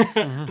entertaining.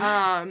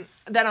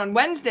 Then on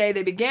Wednesday,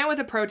 they began with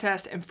a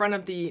protest in front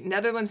of the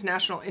Netherlands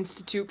National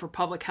Institute for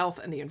Public Health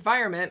and the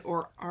Environment,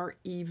 or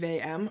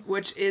RIVM,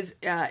 which is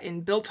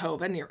in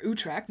Bilthoven near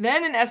Utrecht.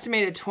 Then an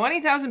estimated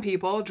 20,000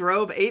 people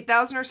drove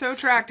 8,000 or so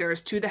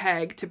tractors to The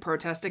Hague to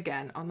protest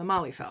again on the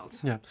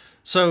Malieveld. Yeah.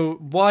 So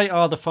why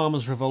are the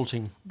farmers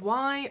revolting?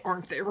 Why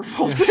aren't they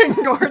revolting,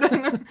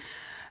 Gordon?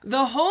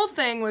 The whole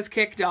thing was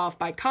kicked off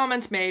by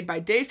comments made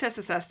by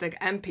D66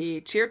 MP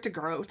Tjeerd de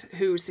Groot,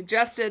 who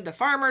suggested the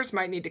farmers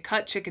might need to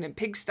cut chicken and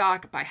pig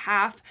stock by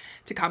half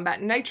to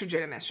combat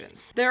nitrogen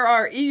emissions. There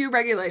are EU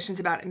regulations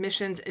about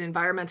emissions in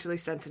environmentally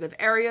sensitive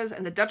areas,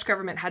 and the Dutch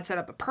government had set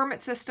up a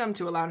permit system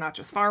to allow not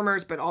just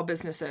farmers, but all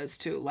businesses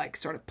to,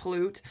 sort of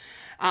pollute.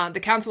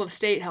 The Council of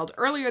State held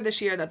earlier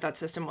this year that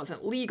system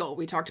wasn't legal.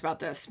 We talked about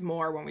this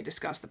more when we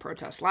discussed the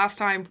protest last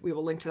time. We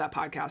will link to that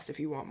podcast if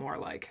you want more,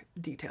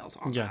 details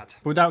on that.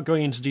 Without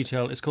going into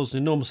detail, it's caused an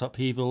enormous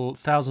upheaval.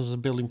 Thousands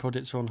of building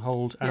projects are on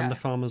hold, and the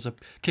farmers are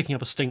kicking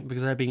up a stink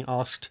because they're being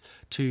asked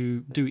to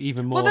do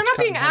even more. Well, they're not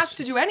being asked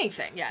to do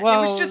anything yet.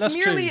 Well, it was just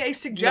merely true. a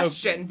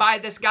suggestion by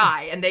this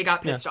guy, and they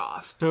got pissed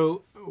off.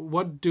 So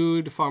what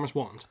do the farmers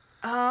want?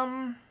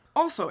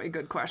 Also a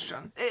good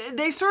question.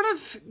 They sort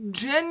of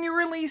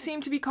genuinely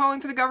seem to be calling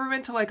for the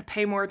government to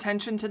pay more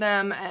attention to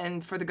them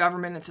and for the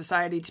government and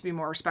society to be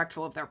more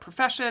respectful of their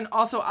profession.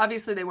 Also,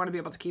 obviously, they want to be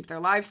able to keep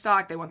their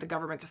livestock. They want the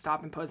government to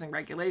stop imposing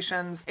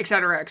regulations,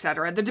 etc.,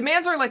 etc. The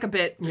demands are a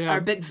bit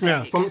vague.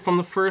 Yeah. From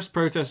the first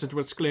protest, it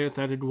was clear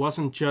that it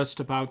wasn't just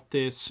about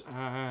this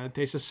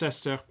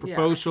D66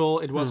 proposal.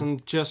 It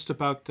wasn't just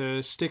about the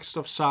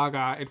Stikstof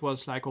saga. It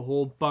was a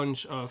whole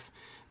bunch of...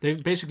 They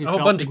basically a whole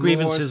bunch of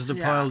grievances that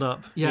piled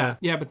up. Yeah,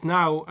 but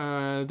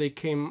now they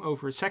came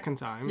over a second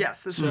time. Yes,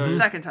 this is the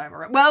second time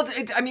around. Well,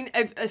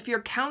 if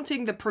you're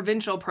counting the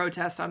provincial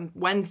protest on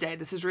Wednesday,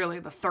 this is really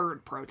the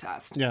third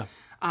protest. Yeah.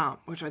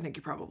 Which I think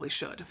you probably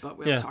should, but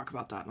we'll talk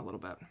about that in a little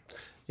bit.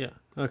 Yeah,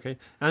 okay.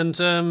 And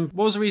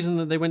what was the reason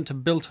that they went to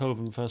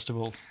Bilthoven, first of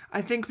all?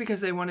 I think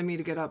because they wanted me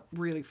to get up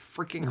really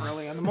freaking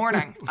early in the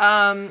morning.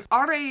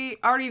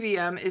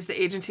 RIVM is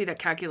the agency that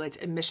calculates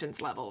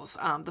emissions levels.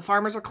 The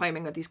farmers are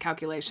claiming that these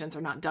calculations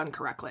are not done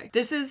correctly.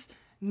 This is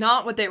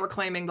not what they were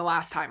claiming the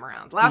last time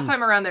around. Last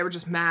time around, they were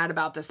just mad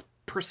about this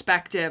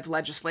prospective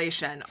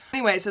legislation.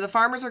 Anyway, so the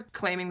farmers are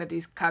claiming that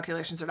these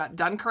calculations are not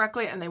done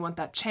correctly and they want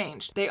that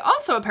changed. They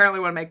also apparently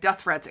want to make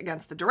death threats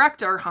against the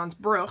director, Hans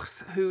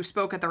Brugs, who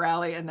spoke at the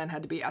rally and then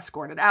had to be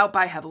escorted out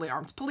by heavily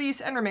armed police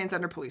and remains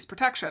under police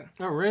protection.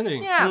 Oh,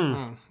 really? Yeah.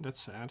 Oh,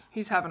 that's sad.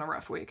 He's having a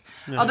rough week.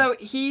 Yeah. Although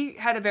he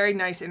had a very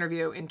nice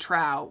interview in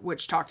Trouw,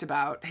 which talked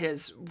about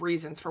his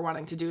reasons for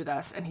wanting to do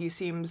this, and he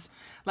seems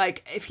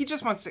if he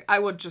just wants to, I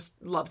would just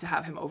love to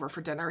have him over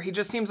for dinner. He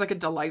just seems like a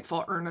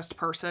delightful, earnest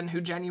person who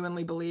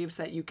genuinely believes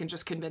that you can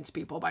just convince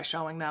people by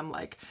showing them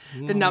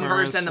the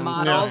numbers and the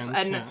models.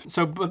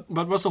 So, but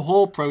was the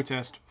whole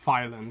protest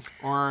violent,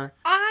 or?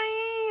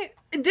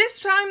 This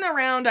time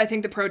around, I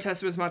think the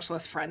protest was much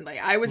less friendly.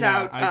 I was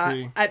out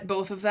at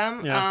both of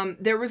them. Yeah.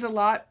 There was a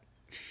lot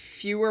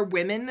fewer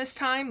women this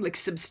time,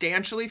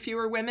 substantially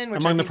fewer women.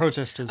 Among the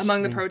protesters.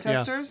 Among the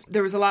protesters. Yeah.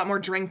 There was a lot more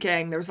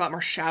drinking. There was a lot more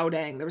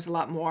shouting. There was a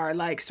lot more,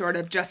 sort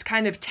of just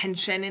kind of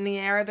tension in the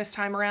air this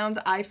time around,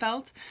 I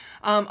felt.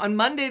 On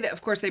Monday,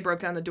 of course, they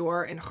broke down the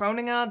door in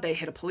Groningen. They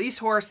hit a police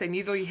horse. They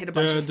nearly hit a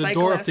bunch of cyclists. The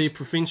door of the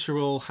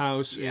provincial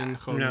house in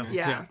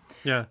Groningen.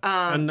 Yeah.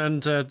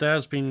 And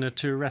there's been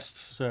 2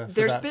 arrests for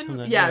there's that.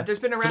 There's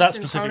been arrests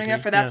in Groningen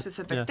for that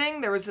specific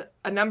thing. There was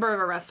a number of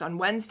arrests on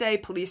Wednesday.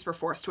 Police were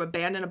forced to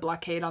abandon a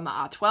blockade on the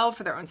A12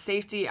 for their own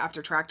safety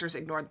after tractors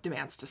ignored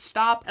demands to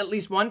stop. At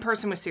least one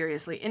person was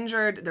seriously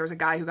injured. There was a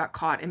guy who got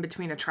caught in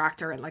between a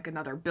tractor and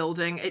another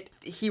building.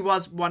 He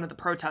was one of the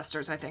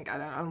protesters, I think. I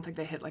don't think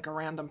they hit a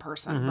random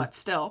person, but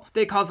still.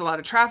 They caused a lot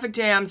of traffic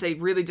jams. They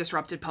really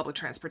disrupted public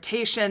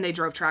transportation. They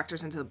drove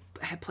tractors into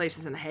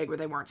places in The Hague where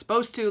they weren't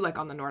supposed to,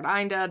 on the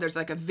Noordeinde. There's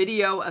a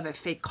video of a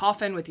fake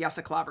coffin with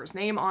Jesse Klaver's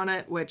name on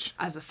it, which,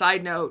 as a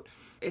side note,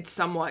 it's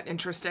somewhat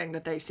interesting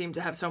that they seem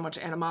to have so much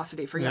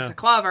animosity for Jesse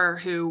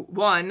Klaver, who,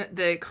 one,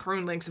 the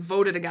GroenLinks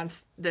voted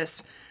against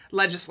this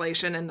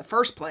legislation in the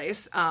first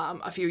place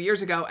a few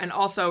years ago, and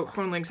also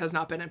GroenLinks has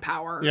not been in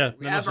power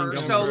ever.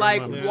 So,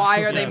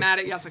 why are they mad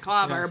at Jesse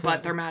Klaver,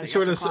 but they're mad at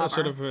Jesse Klaver?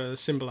 Sort of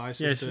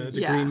symbolizes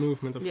the Green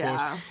movement, of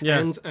course. Yeah.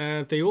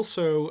 And they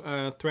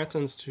also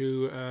threatened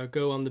to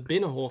go on the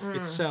Binnenhof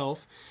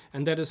itself,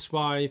 and that is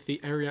why the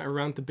area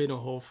around the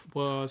Binnenhof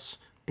was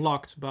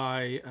blocked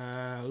by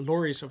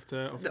lorries of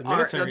the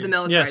military. Of the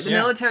military. Yes. The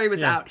military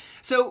was out.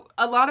 So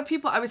a lot of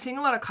people, I was seeing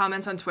a lot of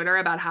comments on Twitter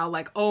about how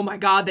like, oh my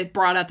God, they've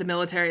brought out the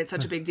military. It's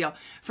such a big deal.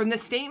 From the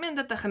statement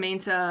that the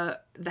Gemeente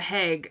The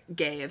Hague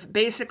gave,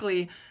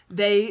 basically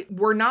they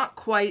were not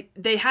quite,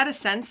 they had a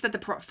sense that the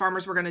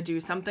farmers were going to do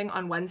something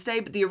on Wednesday,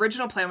 but the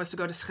original plan was to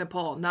go to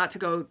Schiphol, not to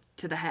go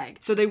to The Hague.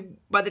 So they,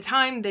 by the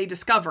time they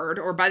discovered,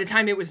 or by the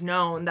time it was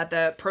known that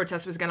the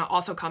protest was going to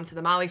also come to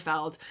the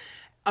Malieveld,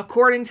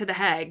 according to The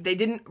Hague, they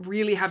didn't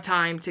really have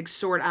time to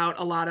sort out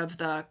a lot of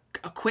the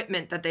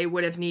equipment that they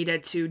would have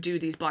needed to do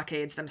these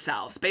blockades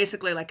themselves.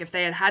 Basically, like if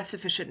they had had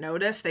sufficient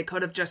notice, they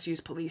could have just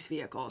used police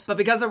vehicles. But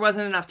because there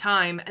wasn't enough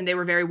time and they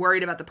were very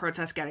worried about the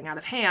protests getting out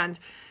of hand,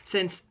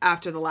 since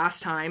after the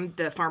last time,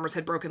 the farmers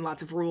had broken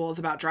lots of rules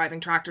about driving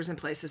tractors in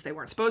places they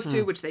weren't supposed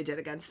to, which they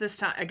did this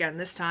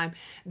time,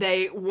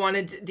 they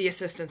wanted the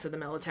assistance of the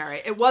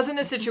military. It wasn't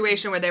a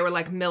situation where they were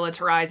like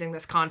militarizing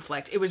this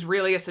conflict. It was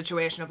really a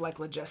situation of like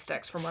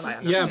logistics, from what I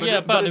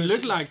understand. But it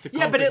looked like the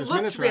conflict but it was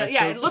looked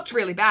militarized. it looked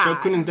really bad. So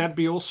couldn't that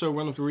be also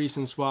one of the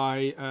reasons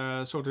why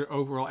sort of the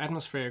overall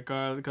atmosphere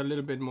got a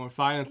little bit more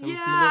violent and a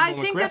little I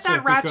more think aggressive?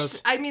 that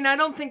ratchet. I mean, I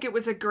don't think it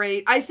was a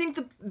great. I think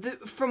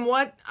from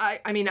what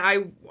I mean,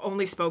 I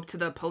only spoke to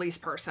the police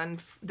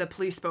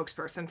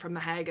spokesperson from The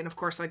Hague, and of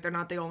course, like they're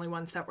not the only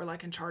ones that were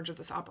like in charge of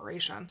this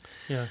operation.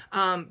 Yeah.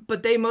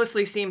 But they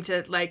mostly seemed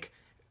to like.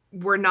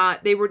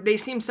 They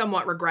seemed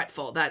somewhat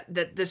regretful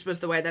that this was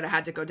the way that it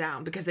had to go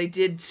down, because they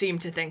did seem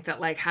to think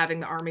that like having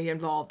the army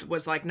involved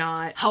was like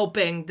not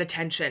helping the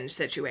tension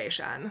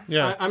situation.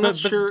 Yeah. I'm not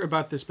sure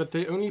about this, but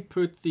they only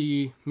put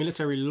the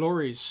military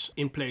lorries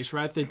in place,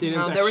 right? They didn't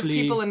No, there was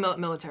people in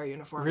military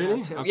uniform Really?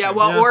 there too. Okay. Yeah,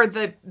 well, Yeah. or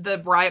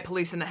the riot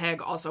police in The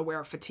Hague also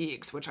wear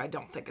fatigues, which I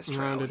don't think is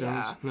true. No, they don't.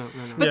 Yeah. No.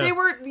 But Yeah. they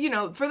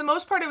were, for the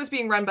most part, it was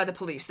being run by the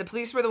police. The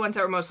police were the ones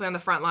that were mostly on the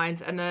front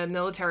lines, and the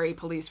military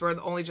police were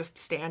only just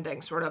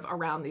standing sort of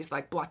around these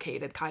like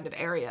blockaded kind of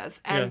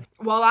areas. And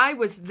while I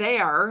was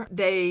there,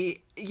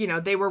 they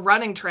were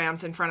running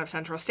trams in front of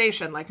Central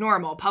Station like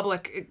normal.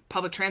 Public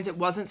transit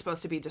wasn't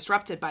supposed to be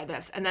disrupted by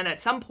this. And then at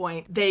some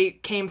point, they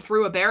came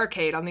through a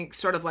barricade on the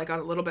sort of like a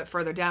little bit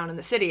further down in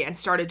the city and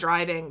started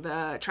driving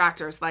the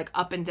tractors like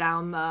up and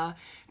down the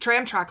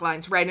tram track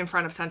lines right in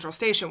front of Central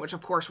Station, which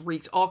of course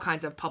wreaked all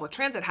kinds of public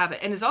transit havoc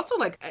and is also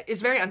like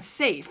is very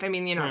unsafe. I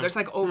mean, there's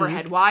like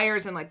overhead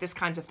wires and like this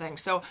kinds of thing.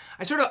 So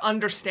I sort of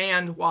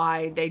understand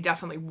why they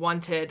definitely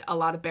wanted a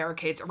lot of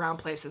barricades around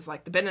places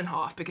like the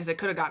Binnenhof, because it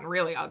could have gotten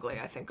really ugly,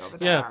 I think, over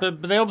there. Yeah,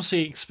 but they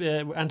obviously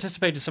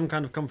anticipated some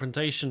kind of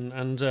confrontation,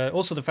 and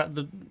also the fact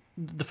that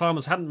the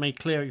farmers hadn't made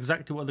clear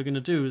exactly what they're going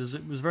to do.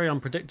 It was very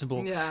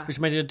unpredictable, which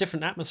made it a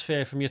different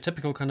atmosphere from your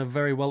typical kind of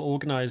very well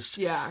organised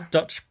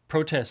Dutch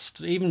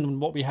protest.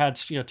 Even what we had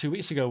 2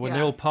 weeks ago when they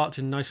all parked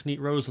in nice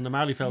neat rows on the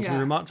Malieveld, and we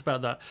remarked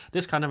about that.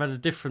 This kind of had a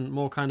different,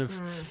 more kind of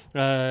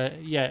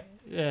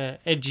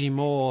edgy,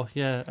 more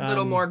a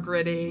little more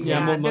gritty.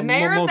 More, the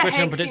mayor more of The gritty,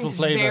 Hague unpredictable seemed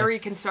flavour. very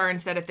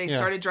concerned that if they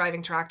started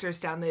driving tractors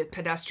down the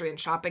pedestrian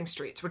shopping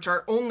streets, which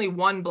are only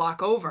one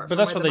block over, but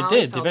that's what they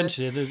did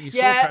eventually. You saw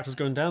tractors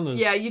going down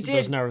those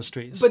those narrow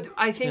streets. But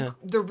I think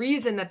the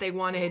reason that they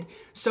wanted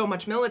so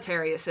much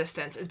military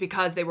assistance is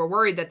because they were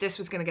worried that this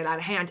was going to get out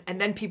of hand,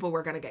 and then people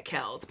were going to get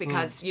killed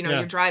because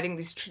you're driving,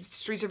 these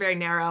streets are very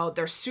narrow,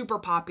 they're super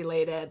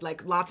populated,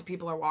 like lots of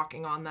people are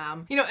walking on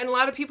them, and a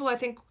lot of people, I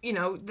think,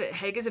 The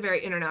Hague is a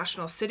very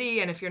international city,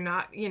 and if you're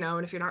not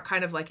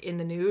kind of like in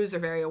the news or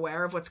very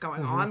aware of what's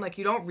going on, like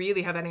you don't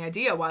really have any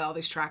idea why all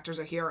these tractors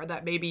are here, or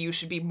that maybe you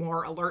should be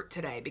more alert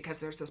today because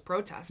there's this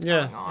protest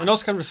going on. And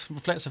also kind of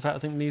reflects the fact, I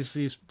think,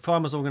 these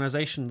farmers'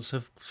 organisations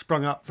have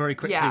sprung up very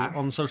quickly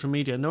on social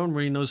media. No one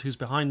really knows who's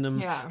behind them,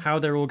 how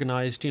they're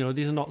organised.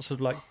 These are not sort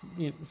of like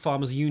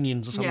farmers'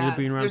 unions or something that have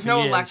been around there's for no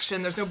years.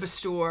 Election, there's no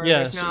Bestuur.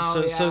 Yeah,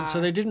 there's so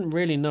they didn't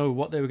really know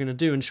what they were going to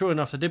do, and sure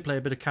enough, they did play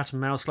a bit of cat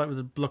and mouse, like with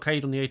the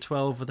blockade on the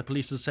A12, where the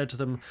police had said to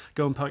them,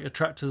 "Go and park your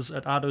tractors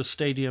at ADO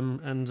Stadium,"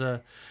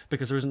 and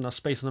because there isn't enough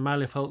space on the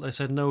Malieveld, they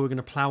said, "No, we're going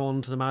to plough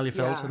onto the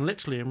Malieveld," and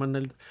literally, and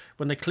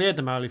when they cleared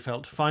the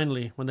Malieveld,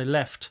 finally, when they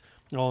left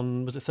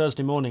on, was it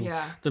Thursday morning?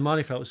 The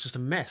Malieveld was just a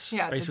mess,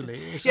 basically.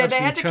 They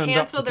had to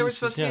cancel. There was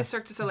supposed to be a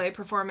Cirque du Soleil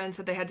performance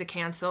that they had to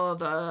cancel.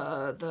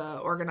 The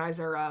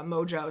organizer,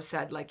 Mojo,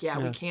 said, like,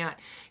 we can't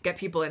get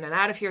people in and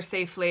out of here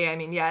safely. I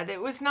mean,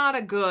 it was not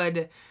a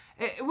good...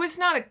 It was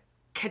not a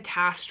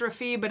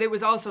catastrophe, but it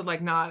was also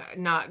like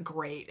not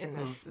great in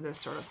this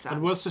sort of sense.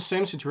 It was the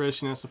same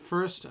situation as the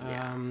first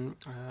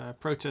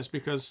protest,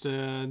 because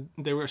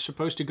they were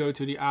supposed to go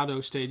to the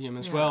ADO Stadium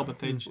as well, but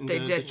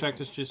the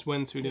tractors just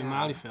went to the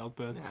Malieveld.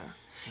 But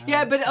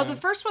but the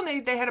first one,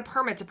 they had a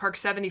permit to park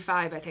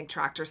 75, I think,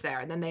 tractors there,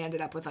 and then they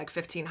ended up with like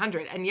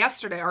 1,500. And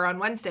yesterday, or on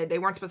Wednesday, they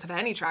weren't supposed to have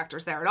any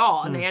tractors there at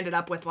all, and they ended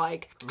up with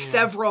like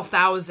several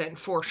thousand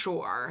for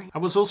sure. I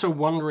was also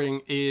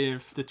wondering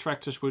if the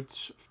tractors would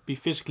be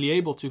physically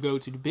able to go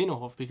to the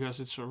Binnenhof, because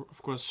it's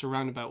of course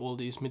surrounded by all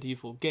these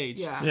medieval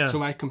gates.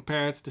 So I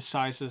compared the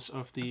sizes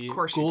of the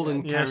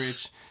golden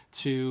carriage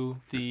to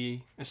the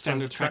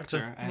standard tractor.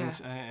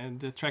 tractor, and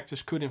the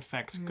tractors could in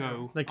fact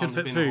go. They could on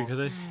fit the through, Binnenhof. could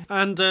they?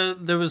 And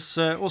there was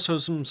also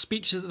some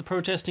speeches at the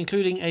protest,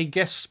 including a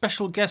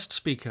special guest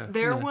speaker.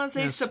 There was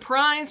a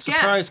surprise guest.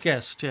 Surprise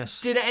guest,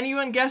 yes. Did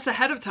anyone guess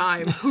ahead of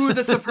time who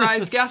the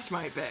surprise guest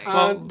might be?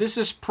 This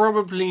is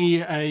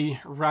probably a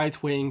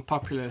right-wing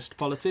populist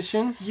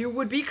politician. You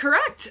would be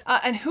correct.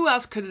 And who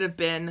else could it have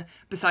been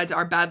besides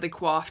our badly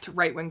coiffed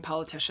right-wing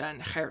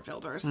politician, Geert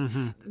Wilders?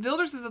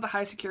 Wilders was at the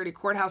high-security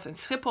courthouse in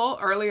Schiphol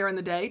earlier in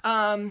the day.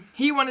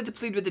 He wanted to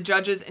plead with the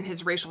judges in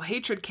his racial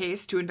hatred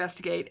case to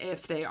investigate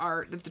if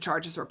the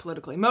charges were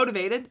politically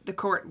motivated. The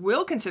court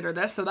will consider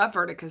this, so that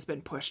verdict has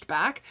been pushed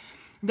back.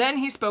 Then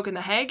he spoke in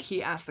The Hague.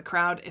 He asked the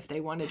crowd if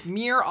they wanted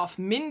meer of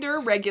minder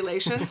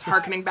regulations,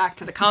 harkening back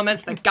to the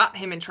comments that got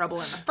him in trouble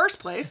in the first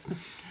place.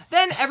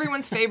 Then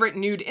everyone's favorite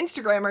nude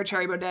Instagrammer,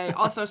 Thierry Baudet,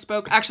 also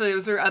spoke. Actually, it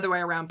was the other way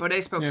around.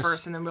 Baudet spoke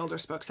first, and then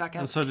Wilders spoke second.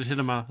 And so did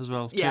Hiddema as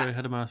well. Yeah. Thierry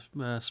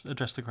Hiddema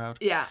addressed the crowd.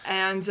 Yeah,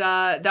 and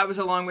that was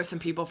along with some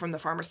people from the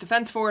Farmers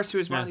Defence Force, who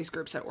is one of these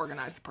groups that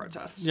organized the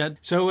protests. Yeah.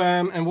 So,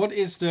 and what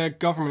is the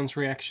government's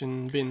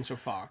reaction been so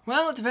far?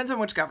 Well, it depends on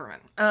which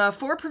government.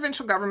 4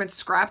 provincial governments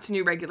scrapped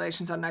new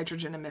regulations on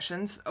nitrogen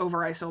emissions.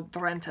 Overijssel,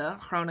 Drenthe,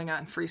 Groningen,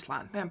 and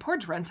Friesland. Man, poor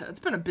Drenthe. It's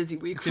been a busy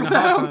week for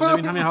them. They've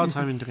been having a hard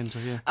time in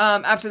Drenthe, yeah.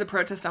 After the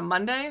protest on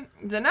Monday,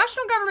 the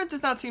national government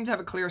does not seem to have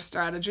a clear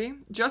strategy.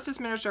 Justice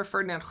Minister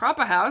Ferdinand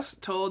Grapperhaus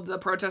told the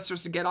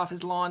protesters to get off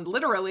his lawn,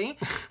 literally.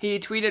 He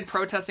tweeted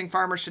protesting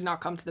farmers should not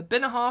come to the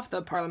Binnenhof,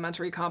 the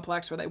parliamentary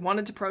complex where they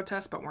wanted to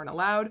protest but weren't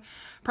allowed.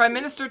 Prime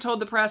Minister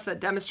told the press that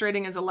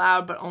demonstrating is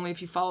allowed, but only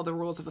if you follow the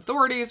rules of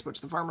authorities,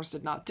 which the farmers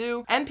did not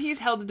do. MPs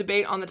held a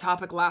debate on the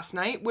topic last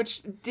night,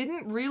 which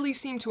didn't really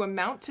seem to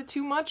amount to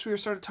too much. We were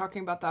sort of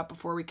talking about that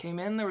before we came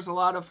in. There was a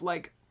lot of,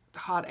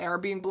 hot air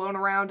being blown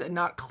around and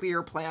not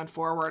clear plan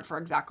forward for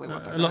exactly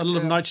what they're going to do. A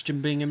lot of nitrogen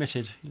being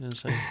emitted.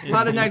 A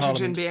lot of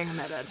nitrogen being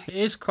emitted. It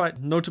is quite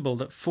notable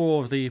that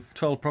 4 of the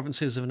 12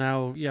 provinces have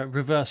now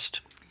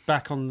reversed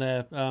back on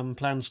their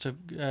plans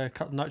to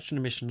cut nitrogen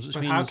emissions. Which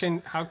But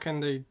means, how can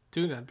they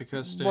do that?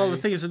 Because well, the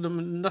thing is that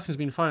nothing's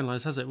been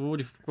finalised, has it? What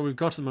we've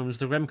got at the moment is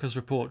the Remkes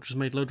report, which has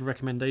made a load of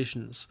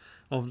recommendations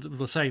of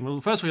the same. Well,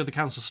 first we have the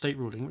Council State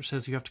ruling, which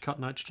says you have to cut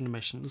nitrogen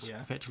emissions,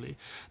 effectively.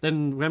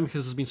 Then Remkes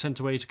has been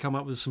sent away to come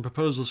up with some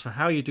proposals for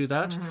how you do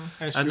that.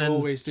 as you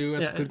always do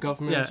as a good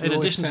government, you in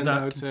always addition to send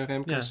that, out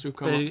Remkes to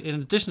come but up. in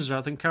addition to that,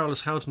 I think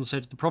Carolus Houghton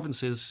said to the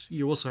provinces,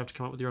 you also have to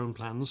come up with your own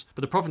plans.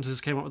 But the provinces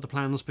came up with the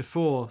plans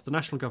before the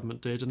national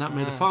government did, and that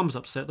made the farmers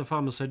upset. The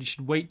farmers said you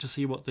should wait to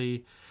see what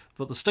the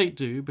state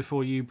do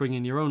before you bring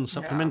in your own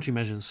supplementary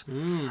measures.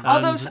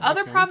 All those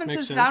other provinces,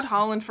 makes South sense.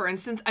 Holland, for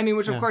instance,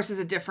 which of course is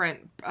a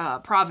different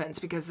province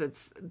because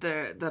it's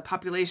the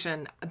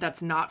population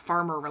that's not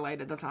farmer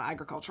related, that's not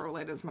agriculture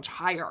related, is much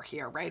higher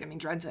here, right?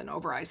 Drenthe and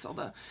Overijssel,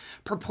 the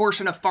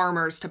proportion of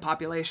farmers to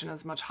population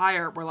is much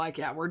higher. We're like,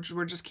 we're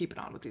just keeping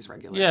on with these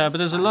regulations. Yeah, but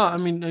there's a lot.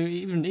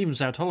 Even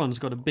South Holland's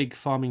got a big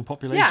farming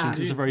population because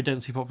it's a very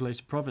densely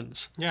populated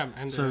province. Yeah,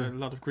 and a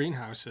lot of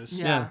greenhouses.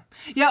 Yeah,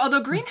 although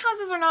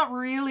greenhouses are not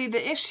really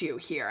the issue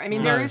here.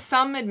 There is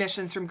some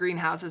emissions from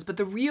greenhouses, but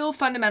the real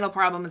fundamental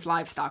problem is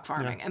livestock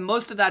farming, and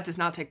most of that does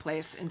not take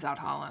place in South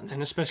Holland.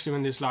 And especially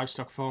when this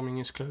livestock farming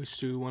is close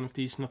to one of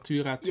these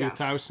Natura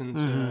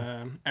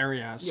 2000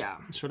 areas,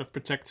 sort of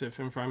protective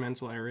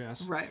environmental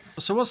areas. Right.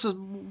 So what's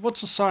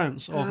the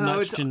science of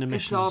nitrogen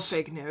emissions? It's all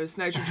fake news.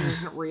 Nitrogen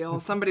isn't real.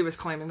 Somebody was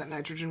claiming that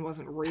nitrogen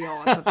wasn't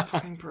real at the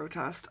fucking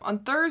protest. On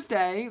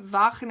Thursday,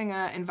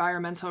 Wageningen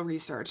Environmental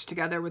Research,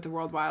 together with the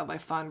World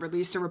Wildlife Fund,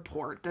 released a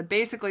report that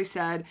basically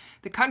said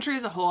the country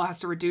as a whole has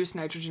to reduce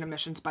nitrogen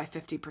emissions by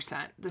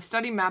 50%. The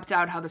study mapped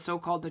out how the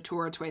so-called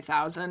Natura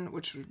 2000,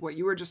 which is what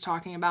you were just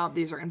talking about,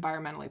 these are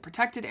environmentally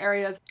protected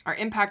areas, are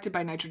impacted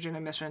by nitrogen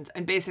emissions,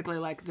 and basically,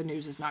 the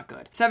news is not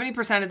good.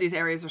 70% of these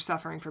areas are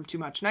suffering from too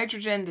much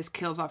nitrogen. This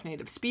kills off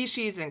native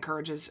species and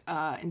encourages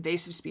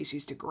invasive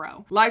species to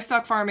grow.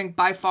 Livestock farming,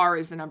 by far,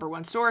 is the number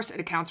one source. It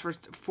accounts for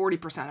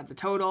 40% of the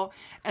total.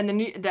 And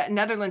the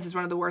Netherlands is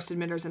one of the worst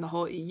emitters in the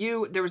whole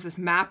EU. There was this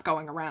map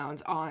going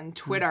around on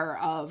Twitter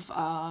of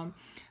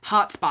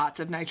hotspots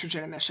of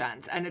nitrogen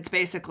emissions, and it's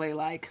basically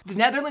the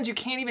Netherlands, you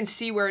can't even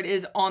see where it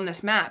is on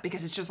this map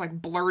because it's just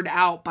blurred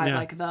out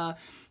by the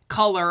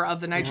color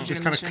of the nitrogen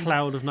this emissions. kind of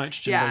cloud of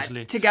nitrogen,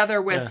 basically.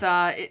 Together with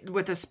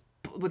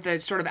with the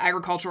sort of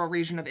agricultural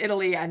region of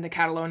Italy and the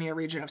Catalonia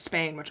region of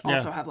Spain, which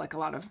also have a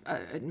lot of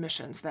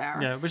emissions there.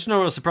 Yeah, which is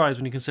no real surprise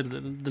when you consider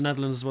that the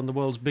Netherlands is one of the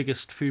world's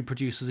biggest food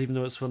producers, even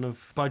though it's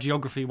by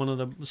geography, one of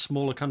the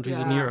smaller countries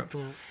in Europe.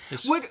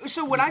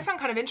 What I found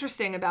kind of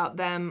interesting about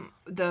them,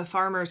 the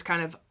farmers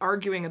kind of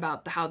arguing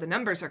about how the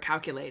numbers are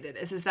calculated,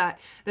 is that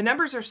the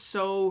numbers are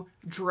so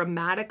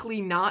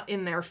dramatically not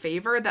in their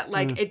favor that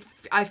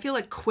I feel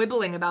like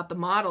quibbling about the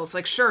models.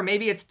 Sure,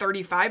 maybe it's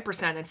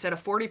 35% instead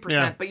of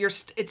 40%, but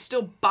it's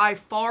still by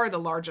far the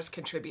largest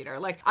contributor.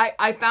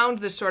 I found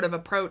this sort of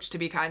approach to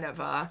be kind of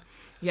I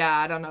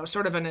don't know,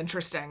 sort of an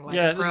interesting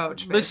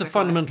approach. This is the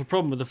fundamental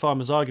problem with the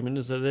farmers' argument,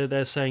 is that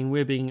they're saying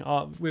we're being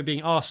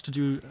asked to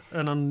do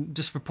an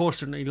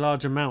disproportionately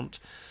large amount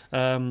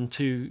in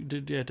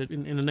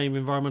the name of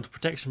environmental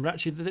protection, but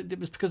actually it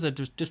was because they're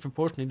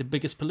disproportionately the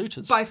biggest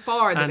polluters. By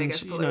far the and,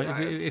 biggest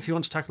polluters. If you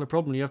want to tackle a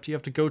problem, you have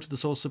to go to the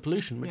source of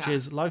pollution, which Yeah.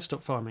 is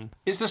livestock farming.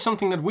 Is there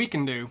something that we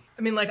can do?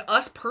 I mean, like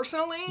us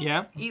personally,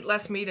 Yeah. eat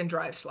less meat and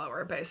drive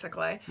slower,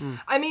 basically.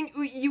 I mean,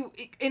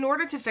 in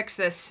order to fix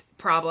this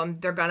problem,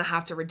 they're going to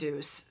have to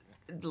reduce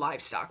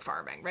livestock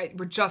farming, right?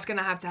 We're just going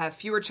to have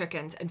fewer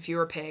chickens and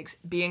fewer pigs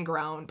being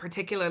grown,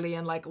 particularly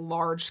in like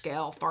large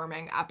scale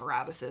farming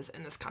apparatuses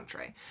in this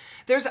country.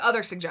 There's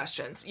other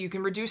suggestions. You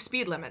can reduce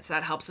speed limits.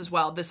 That helps as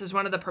well. This is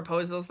one of the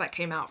proposals that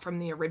came out from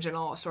the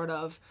original sort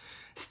of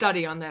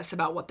study on this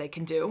about what they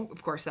can do.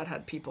 Of course, that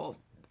had people,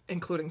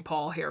 including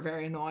Paul here,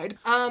 very annoyed.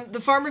 The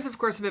farmers, of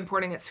course, have been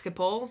pointing at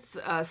Schiphol,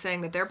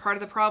 saying that they're part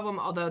of the problem,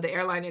 although the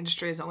airline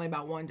industry is only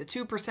about 1%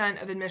 to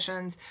 2% of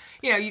emissions.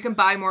 You know, you can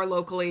buy more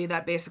locally.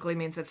 That basically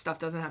means that stuff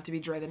doesn't have to be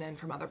driven in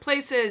from other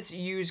places.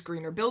 Use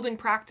greener building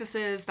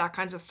practices. That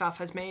kinds of stuff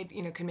can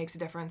make a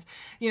difference.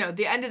 You know, at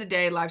the end of the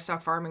day,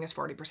 livestock farming is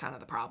 40% of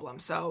the problem.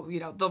 So,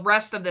 you know, the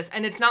rest of this,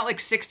 and it's not like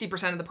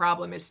 60% of the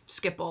problem is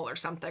Schiphol or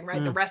something,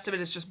 right? The rest of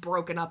it is just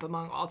broken up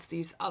among all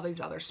these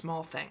other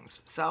small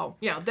things. So,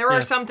 you know, there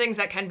are some things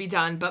that can be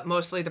done, but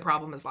mostly the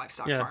problem is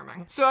livestock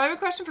farming. So I have a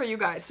question for you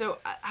guys. So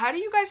how do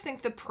you guys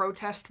think the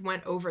protest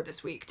went over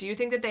this week? Do you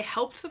think that they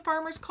helped the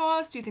farmers'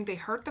 cause? Do you think they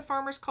hurt the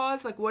farmers'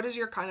 cause? Like, what is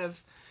your kind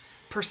of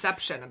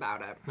perception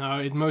about it? No,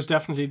 it most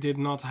definitely did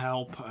not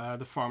help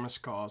the farmers'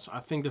 cause. I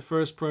think the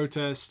first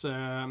protest,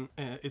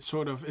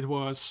 it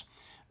was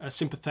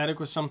sympathetic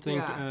with something.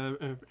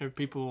 Yeah.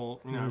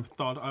 People,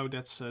 thought, oh,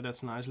 that's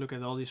nice. Look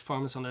at all these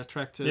farmers on their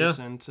tractors,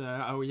 and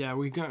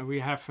we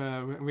have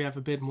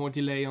a bit more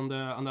delay on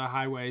the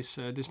highways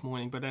this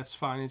morning, but that's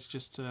fine. It's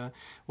just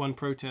one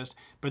protest.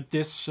 But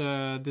this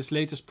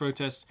latest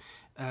protest,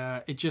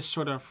 it just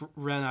sort of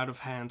ran out of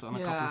hand on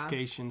a couple of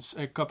occasions.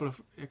 A couple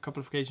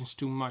of occasions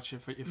too much,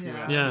 if you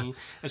ask me.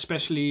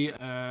 Especially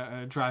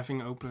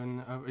driving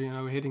open,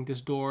 hitting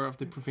this door of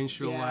the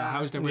provincial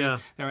house. There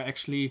are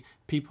actually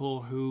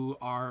people who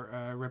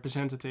are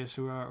representatives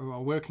who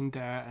are working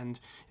there, and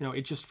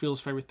it just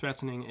feels very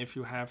threatening if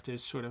you have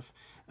this sort of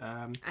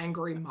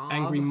angry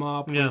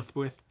mob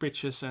with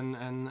bridges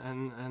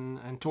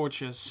and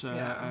torches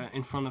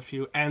in front of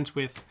you, and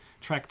with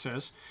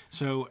tractors.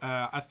 So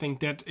I think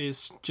that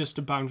is just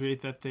a boundary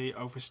that they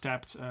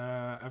overstepped,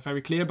 a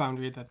very clear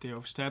boundary that they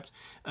overstepped.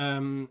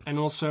 And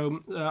also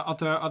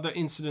other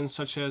incidents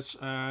such as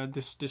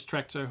this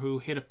tractor who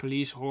hit a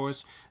police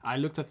horse. I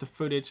looked at the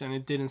footage and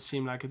it didn't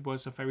seem like it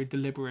was a very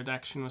deliberate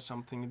action or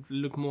something. It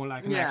looked more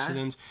like an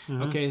accident.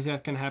 Mm-hmm. Okay,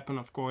 that can happen,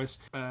 of course.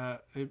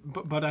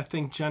 But I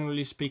think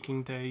generally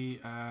speaking,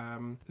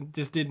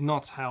 this did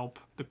not help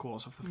the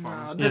cause of the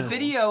farmers. The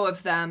video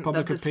of them,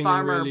 public this opinion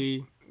farmer,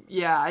 really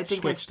I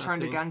think it's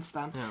turned against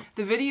them. Yeah.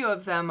 The video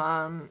of them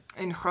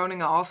in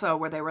Groningen also,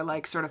 where they were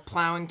like sort of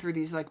plowing through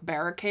these like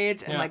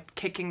barricades and like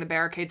kicking the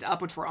barricades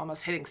up, which were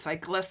almost hitting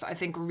cyclists. I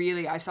think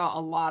really I saw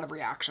a lot of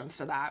reactions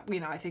to that.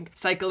 I think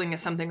cycling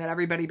is something that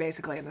everybody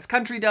basically in this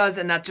country does,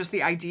 and that just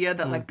the idea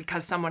that like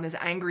because someone is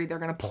angry, they're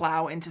going to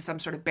plow into some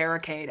sort of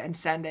barricade and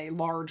send a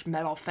large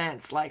metal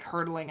fence like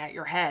hurtling at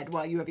your head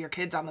while you have your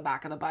kids on the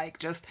back of the bike,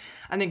 just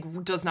I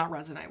think does not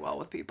resonate well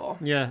with people.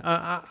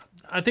 Yeah,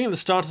 I think at the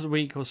start of the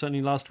week, or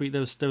certainly last week,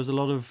 there was a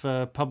lot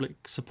of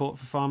public support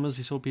for farmers.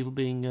 You saw people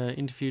being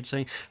interviewed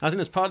saying, I think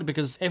that's partly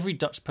because every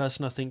Dutch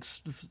person, I think,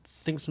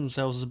 thinks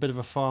themselves as a bit of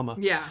a farmer.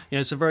 Yeah.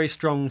 It's a very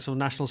strong sort of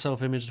national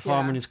self-image. The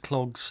farmer in his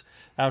clogs,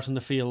 out in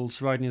the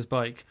fields, riding his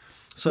bike.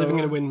 So, living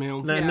in a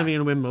windmill. Living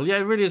in a windmill. Yeah,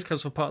 it really is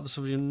kind of part of the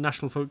sort of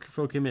national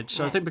folk image.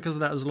 So I think because of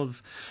that,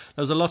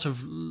 there was a lot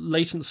of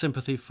latent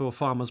sympathy for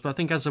farmers. But I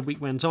think as the week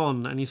went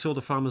on, and you saw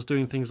the farmers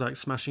doing things like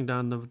smashing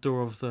down the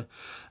door of the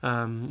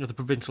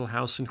provincial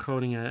house in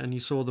Groningen, and you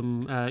saw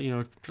them,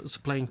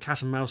 playing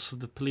cat and mouse with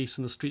the police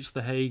in the streets of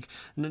The Hague,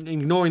 and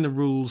ignoring the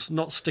rules,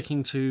 not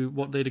sticking to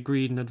what they'd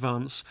agreed in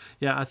advance.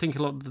 Yeah, I think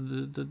a lot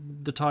of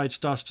the tide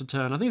started to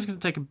turn. I think it's going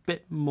to take a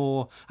bit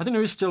more. I think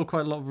there is still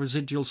quite a lot of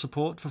residual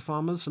support for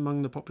farmers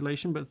among the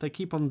population, but if they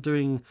keep on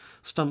doing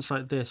stunts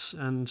like this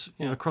and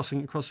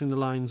crossing the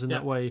lines in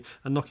that way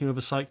and knocking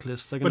over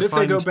cyclists, they're going to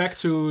find... But if they go back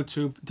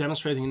to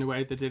demonstrating in the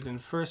way they did in the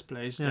first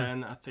place,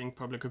 then I think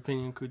public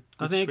opinion could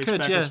switch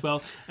back as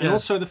well. And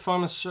also the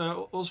farmers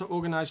also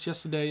organized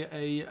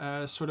yesterday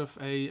a sort of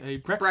a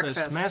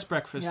breakfast, mass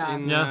breakfast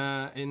in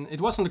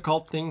it wasn't a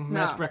cult thing,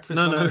 mass breakfast.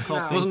 No, it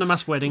wasn't a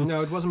mass wedding.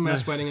 No, it wasn't a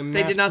mass wedding.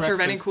 They did not serve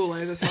any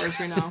Kool-Aid as far as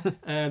we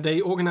know. They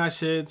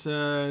organized it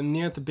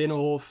near the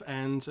Binnenhof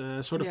and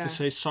sort of to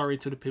say sorry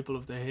to the people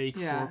of The Hague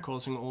for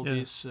causing all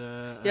these...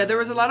 there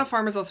was a lot of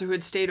farmers also who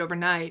had stayed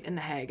overnight in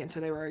The Hague, and so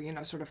they were,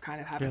 sort of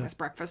kind of having this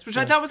breakfast, which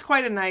I thought was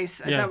quite a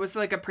nice... I thought was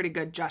like a pretty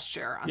good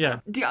gesture.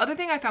 The other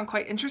thing I found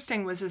quite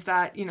interesting is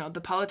that,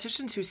 the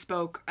politicians who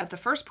spoke at the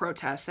first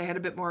protest, they had a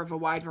bit more of a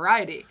wide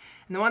variety.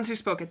 And the ones who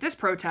spoke at this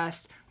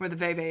protest were the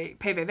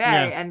PVV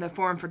Yeah. and the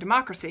Forum for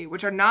Democracy,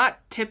 which are not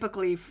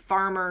typically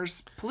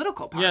farmers'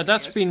 political parties. Yeah,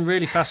 that's been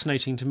really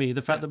fascinating to me.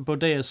 The fact that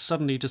Baudet has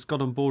suddenly just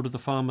got on board with the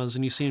farmers,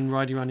 and you see him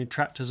riding around in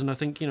tractors. And I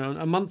think,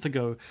 a month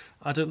ago,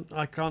 I don't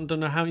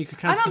know how you could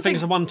count the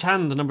fingers on one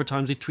hand the number of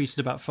times he tweeted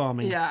about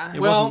farming. Yeah. It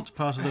wasn't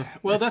part of the.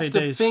 Well, that's the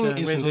FPD's, thing,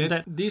 ways isn't on it?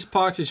 debt. These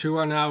parties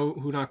who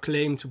now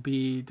claim to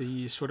be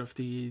the sort of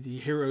the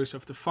heroes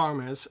of the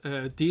farmers,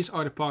 these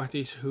are the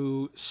parties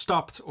who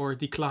stopped or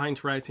declined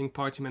writing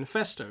party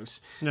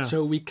manifestos. Yeah.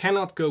 So we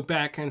cannot go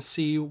back and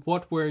see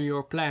what were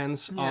your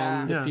plans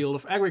on the Yeah. field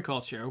of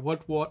agriculture.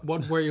 What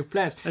were your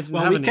plans? didn't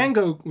Well, have we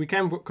any.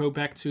 can go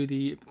back to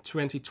the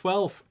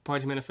 2012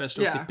 party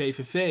manifesto of the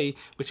PVV,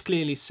 which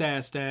clearly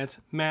says that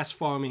mass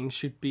farming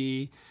should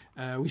be.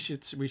 We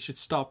should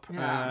stop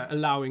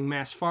allowing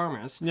mass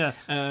farmers. Yeah.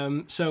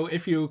 So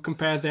if you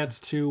compare that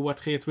to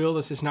what Geert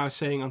Wilders is now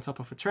saying on top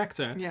of a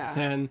tractor,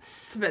 then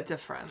It's a bit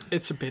different.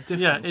 it's a bit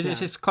Yeah,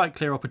 different. it's quite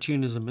clear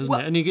opportunism, isn't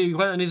it?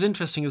 And it's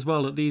interesting as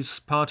well that these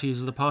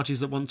parties are the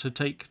parties that want to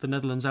take the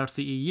Netherlands out of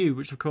the EU,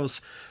 which of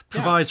course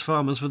provides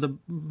farmers with the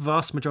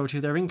vast majority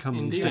of their income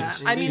these Indeed.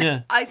 days. I mean,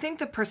 Yeah. I think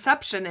the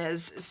perception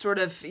is sort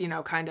of,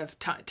 kind of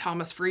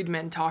Thomas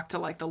Friedman talk to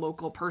like the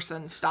local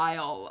person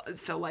style.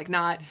 So like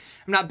I'm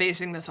not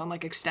basing this on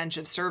like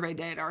extensive survey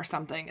data or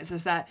something,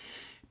 is that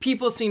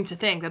people seem to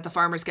think that the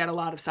farmers get a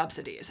lot of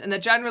subsidies and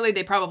that generally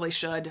they probably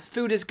should.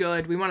 Food is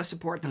good. We want to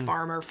support the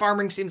farmer.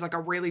 Farming seems like a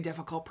really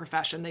difficult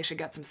profession. They should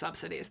get some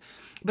subsidies.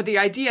 But the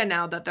idea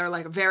now that they're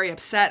like very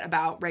upset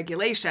about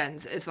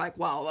regulations is like,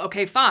 well,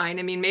 okay, fine.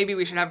 I mean, maybe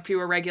we should have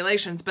fewer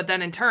regulations, but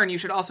then in turn, you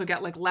should also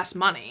get like less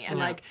money. And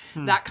like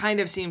that kind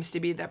of seems to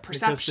be the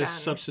perception. Because this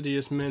subsidy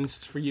is meant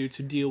for you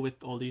to deal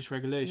with all these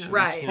regulations.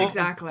 Right, Yeah.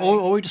 exactly.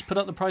 Or we just put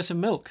up the price of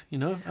milk, I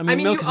mean, milk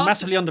you is also-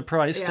 massively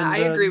underpriced, Yeah, and I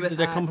agree with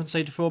they're that.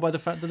 compensated for by the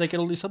fact that they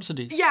get all these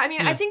subsidies. Yeah, I mean,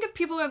 I think if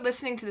people are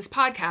listening to this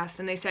podcast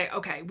and they say,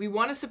 okay, we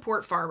want to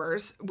support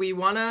farmers,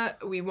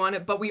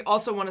 but we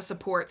also want to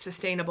support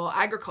sustainable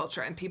agriculture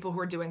and people who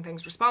are doing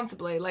things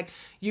responsibly. Like,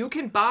 you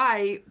can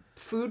buy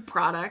food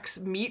products,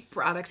 meat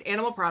products,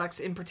 animal products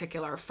in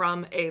particular,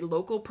 from a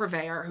local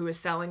purveyor who is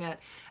selling it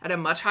at a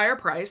much higher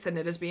price than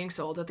it is being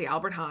sold at the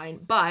Albert Heijn,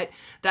 but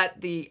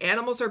that the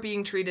animals are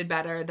being treated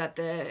better, that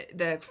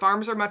the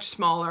farms are much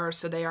smaller,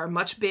 so they are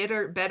much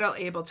better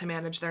able to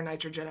manage their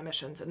nitrogen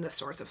emissions and this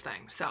sorts of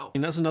thing. So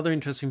And that's another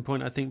interesting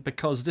point, I think,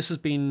 because this has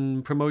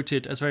been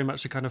promoted as very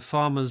much a kind of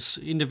farmers,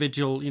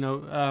 individual,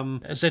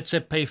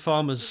 ZZP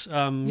farmers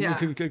coming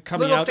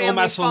Little out en family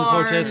masse on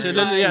farms, protests.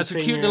 like- It's a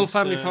cute little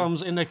family Spontaneous,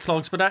 farms in their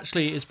clogs, but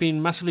actually it's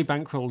been massively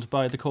bankrolled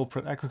by the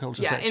corporate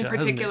agriculture sector. in hasn't it?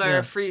 particular,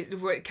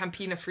 Yeah.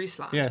 Campina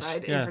Friesland, Yes,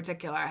 right? yeah. In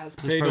particular, has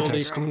Paid all the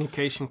protest.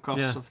 communication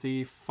costs Yeah. of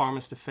the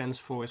Farmers Defence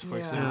Force, for Yeah.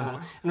 example.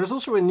 And there's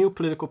also a new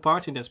political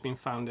party that's been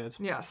founded.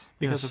 Yes.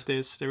 Because Yes. of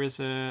this, there is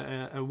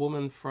a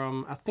woman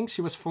from, I think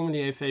she was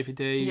formerly a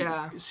VVD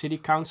Yeah. city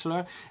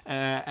councillor,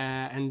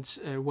 and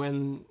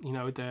when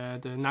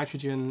the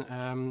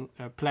nitrogen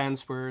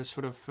plans were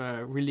sort of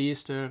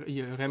released,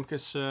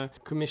 Remkes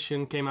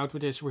commission came out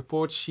with this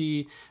report.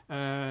 She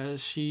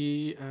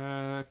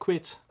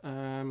quit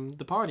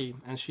the party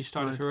and she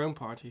started her own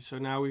party. So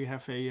now we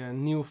have a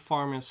new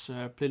farmers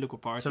political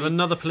party. So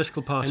another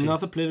political party.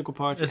 Another political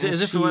party. As And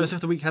if she-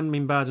 the week hadn't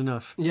been bad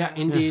enough. yeah,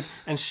 indeed.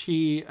 And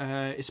she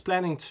is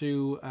planning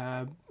to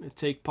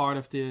take part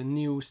of the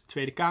new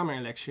Tweede Kamer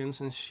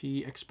elections, and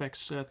she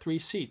expects 3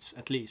 seats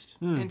at least.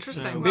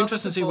 Interesting. It'll be Well,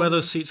 interesting to that's see a where bold-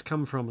 those seats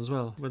come from as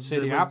well.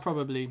 CDA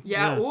probably.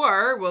 Yeah, Yeah.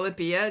 or will it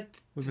be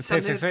With the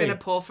something that's PVV. going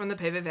to pull from the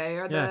PVV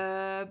or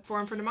the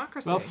Forum for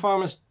Democracy? Well,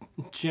 farmers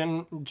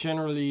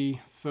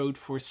generally vote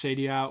for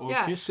CDA or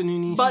Yeah.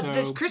 ChristenUnie. But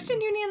so the Christian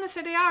Union and the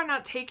CDA are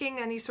not taking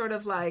any sort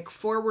of like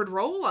forward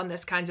role on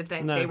this kinds of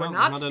thing. No, they were no,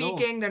 not not at all.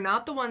 speaking. They're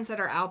not the ones that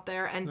are out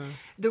there. And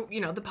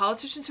the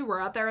politicians who were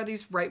out there are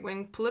these right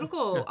wing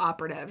political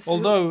operatives. who-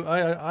 Although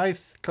I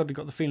kind of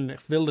got the feeling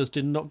that Wilders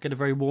did not get a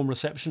very warm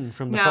reception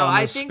from the No, I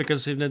farmers think-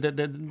 because they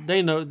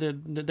know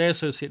that they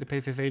associate the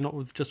PVV not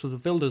just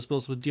with Wilders but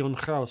also with Dion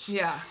Graus.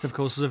 Yeah. who, of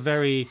course, is a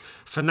very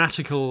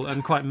fanatical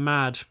and quite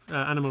mad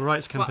animal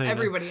rights well, campaigner.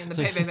 everybody in the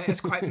PVV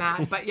is quite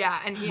mad, but yeah,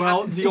 and he well,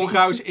 happens to Dion be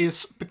Graus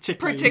is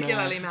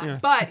particularly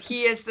mad. But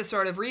he is the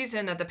sort of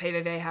reason that the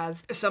PVV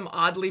has some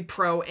oddly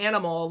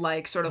pro-animal,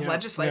 like, sort of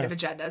legislative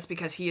agendas,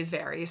 because he is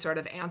very sort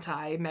of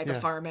anti-mega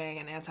farming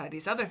and anti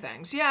these other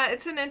things. Yeah,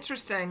 it's an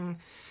interesting...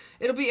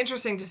 It'll be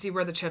interesting to see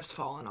where the chips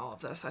fall in all of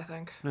this, I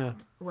think. Yeah.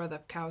 Where the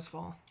cows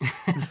fall.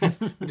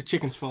 The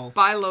chickens fall.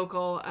 Buy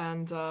local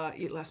and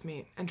eat less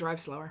meat and drive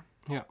slower.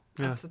 Yeah.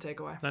 That's the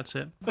takeaway. That's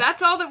it.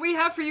 That's all that we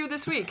have for you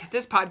this week.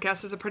 This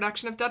podcast is a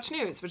production of Dutch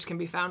News, which can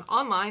be found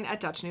online at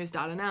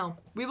dutchnews.nl.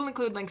 We will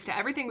include links to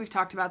everything we've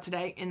talked about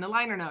today in the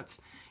liner notes.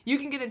 You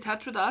can get in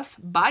touch with us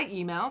by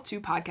email to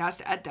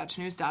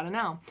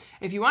podcast@dutchnews.nl.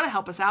 If you want to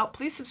help us out,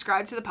 please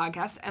subscribe to the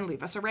podcast and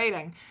leave us a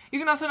rating. You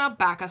can also now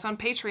back us on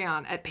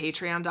Patreon at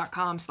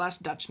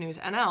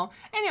patreon.com/dutchnewsnl,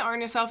 and you'll earn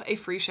yourself a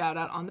free shout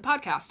out on the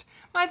podcast.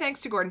 My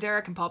thanks to Gordon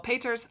Derrick and Paul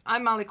Paters.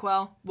 I'm Molly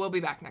Quell. We'll be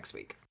back next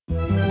week.